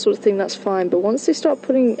 that sort of thing, that's fine. But once they start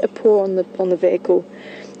putting a paw on the vehicle,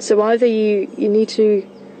 so either you need to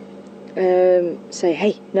say,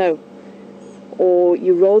 hey, no, or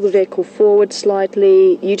you roll the vehicle forward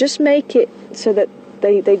slightly. You just make it so that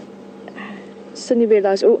they suddenly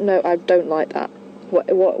realise, oh no, I don't like that.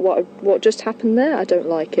 What just happened there? I don't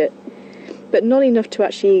like it. But not enough to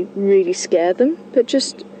actually really scare them. But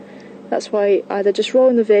just, that's why either just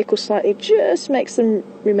rolling the vehicle slightly just makes them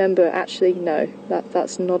remember, actually, no,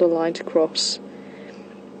 that's not a line to cross.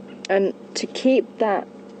 And to keep that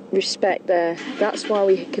respect there, that's why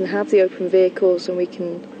we can have the open vehicles and we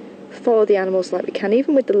can follow the animals like we can,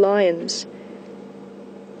 even with the lions.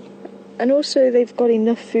 And also they've got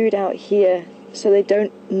enough food out here, so they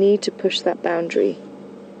don't need to push that boundary.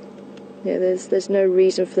 Yeah, there's no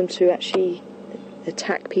reason for them to actually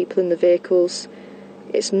attack people in the vehicles.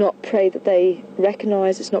 It's not prey that they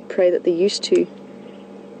recognise, it's not prey that they're used to.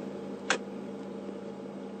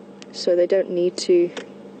 So they don't need to,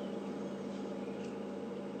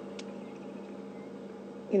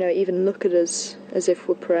 even look at us as if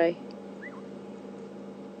we're prey.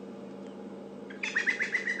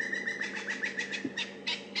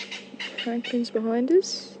 Franklin's behind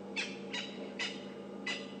us.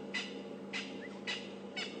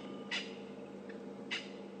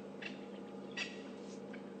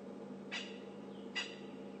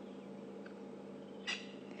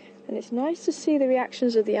 And it's nice to see the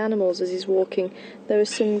reactions of the animals as he's walking. There were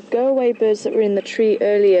some go-away birds that were in the tree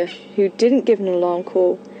earlier who didn't give an alarm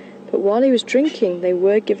call, but while he was drinking, they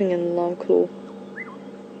were giving an alarm call.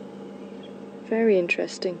 Very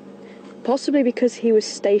interesting. Possibly because he was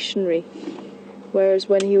stationary, whereas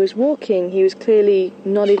when he was walking, he was clearly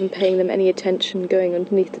not even paying them any attention, going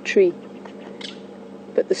underneath the tree.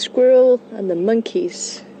 But the squirrel and the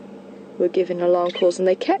monkeys were giving alarm calls, and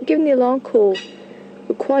they kept giving the alarm call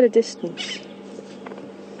for quite a distance.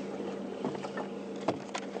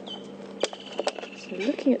 So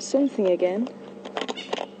looking at something again.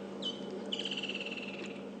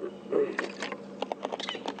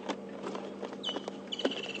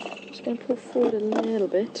 Just going to pull forward a little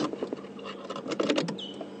bit.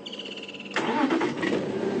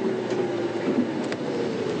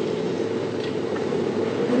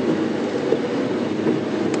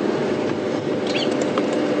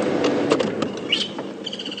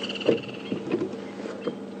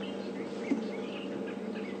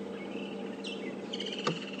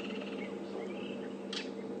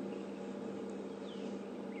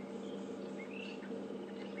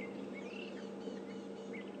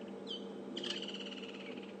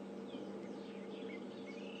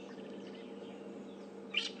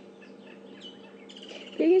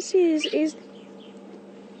 You can see he's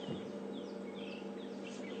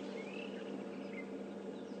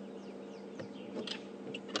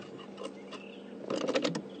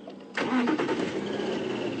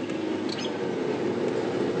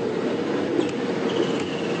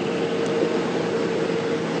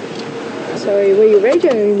Sorry, were you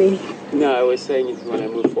radioing me? No, I was saying it when I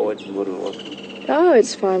move forward it wouldn't work. Oh,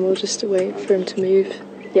 it's fine, we'll just wait for him to move.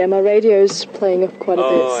 Yeah, my radio's playing up quite a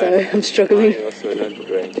bit, so I'm struggling. Also not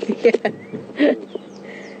great. Yeah.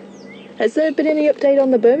 Has there been any update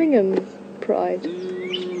on the Birmingham Pride?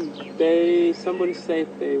 Somebody said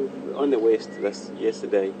they were on the west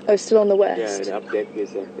yesterday. Oh, still on the Yeah, west? the update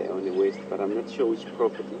is that they're on the west, but I'm not sure which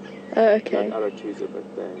property. Oh, okay. Not Arotusa, but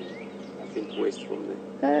I think west from there.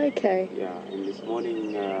 Oh, okay. Yeah, and this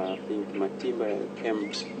morning I think Matimba came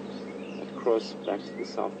across back to the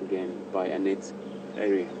south again by Annette's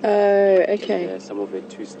area. Oh, okay. And, some of the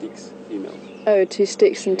 2 sticks females. Oh, 2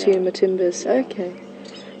 sticks and 2 Matimbas. Okay.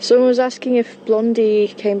 Someone was asking if Blondie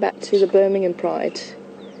came back to the Birmingham Pride.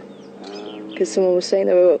 Because someone was saying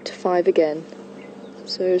they were up to 5 again.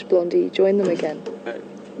 So has Blondie joined them again?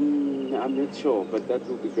 I'm not sure, but that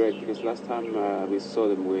would be great because last time we saw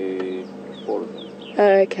them with 4 of them.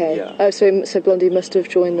 Oh, okay. Yeah. Oh, so Blondie must have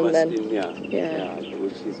joined them then? Yeah,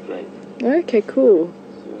 which is great. Okay, cool.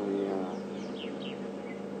 So,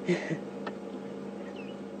 yeah.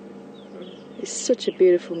 He's such a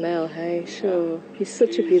beautiful male, hey? Sure. Yeah. He's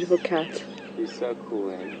such a beautiful cat. He's so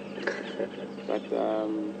cool, eh? But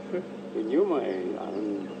in Yuma, I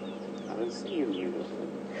don't see him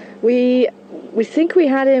really. We think we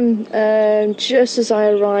had him just as I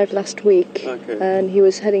arrived last week, and he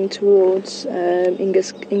was heading towards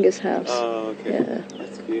Inga's house. Oh, okay. Yeah.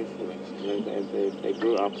 That's beautiful. They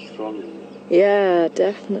grew up strongly. Yeah,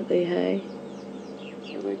 definitely. Hey.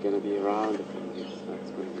 So they're gonna be around.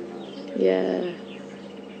 That's gonna be nice. Yeah.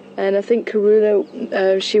 And I think Karuna,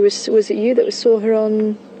 was it you that saw her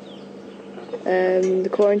on the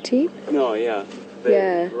quarantine? No, yeah.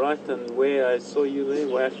 Yeah. Right on where I saw you there,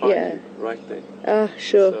 where I found you, right there. Ah,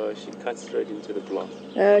 sure. So she cut straight into the block.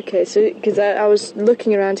 Okay, so because I was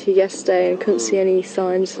looking around here yesterday and couldn't see any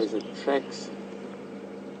signs. There's the tracks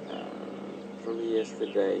from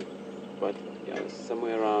yesterday, but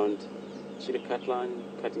somewhere around Chillicut line,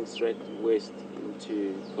 cutting straight west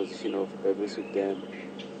into position of Beversuit Dam.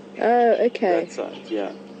 Oh, okay. That side,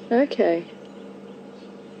 yeah. Okay.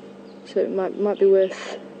 So it might be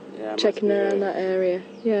worth checking around that area.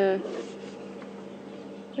 Yeah.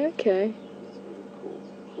 Okay.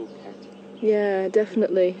 Cool cat. Yeah,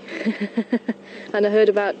 definitely. And I heard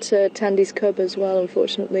about Tandy's cub as well,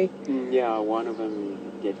 unfortunately. Yeah, one of them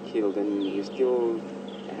get killed, and we still.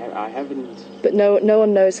 I haven't. But no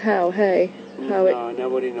one knows how. Hey, how no,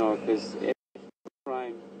 nobody knows because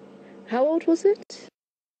crime. How old was it?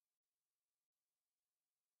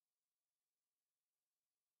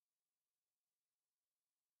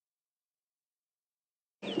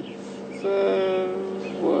 So,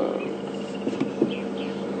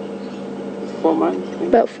 4 months. I think.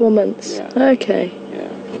 About 4 months. Yeah. Okay. Yeah.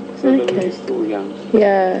 So the baby's still young.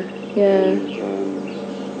 Yeah. Yeah. And,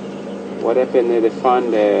 what happened? They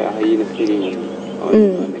found the hyena feeding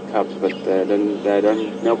on the cubs, but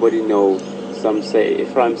nobody knows. Some say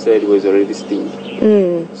Ephraim said it was already steamed.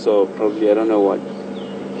 So probably I don't know what.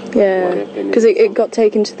 Yeah, because it got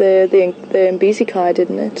taken to the Mbisi Kai,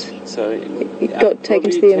 didn't it? So it got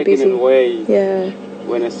taken to the Mbisi. Away yeah.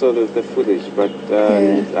 When I saw the footage, but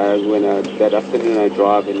that afternoon I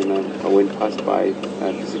drove and I went past by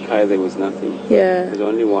Mbisi Kai, there was nothing. Yeah. There's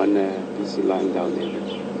only one Mbisi lying down there.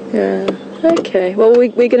 Yeah. Okay. Well,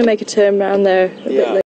 we're going to make a turn around there a bit later.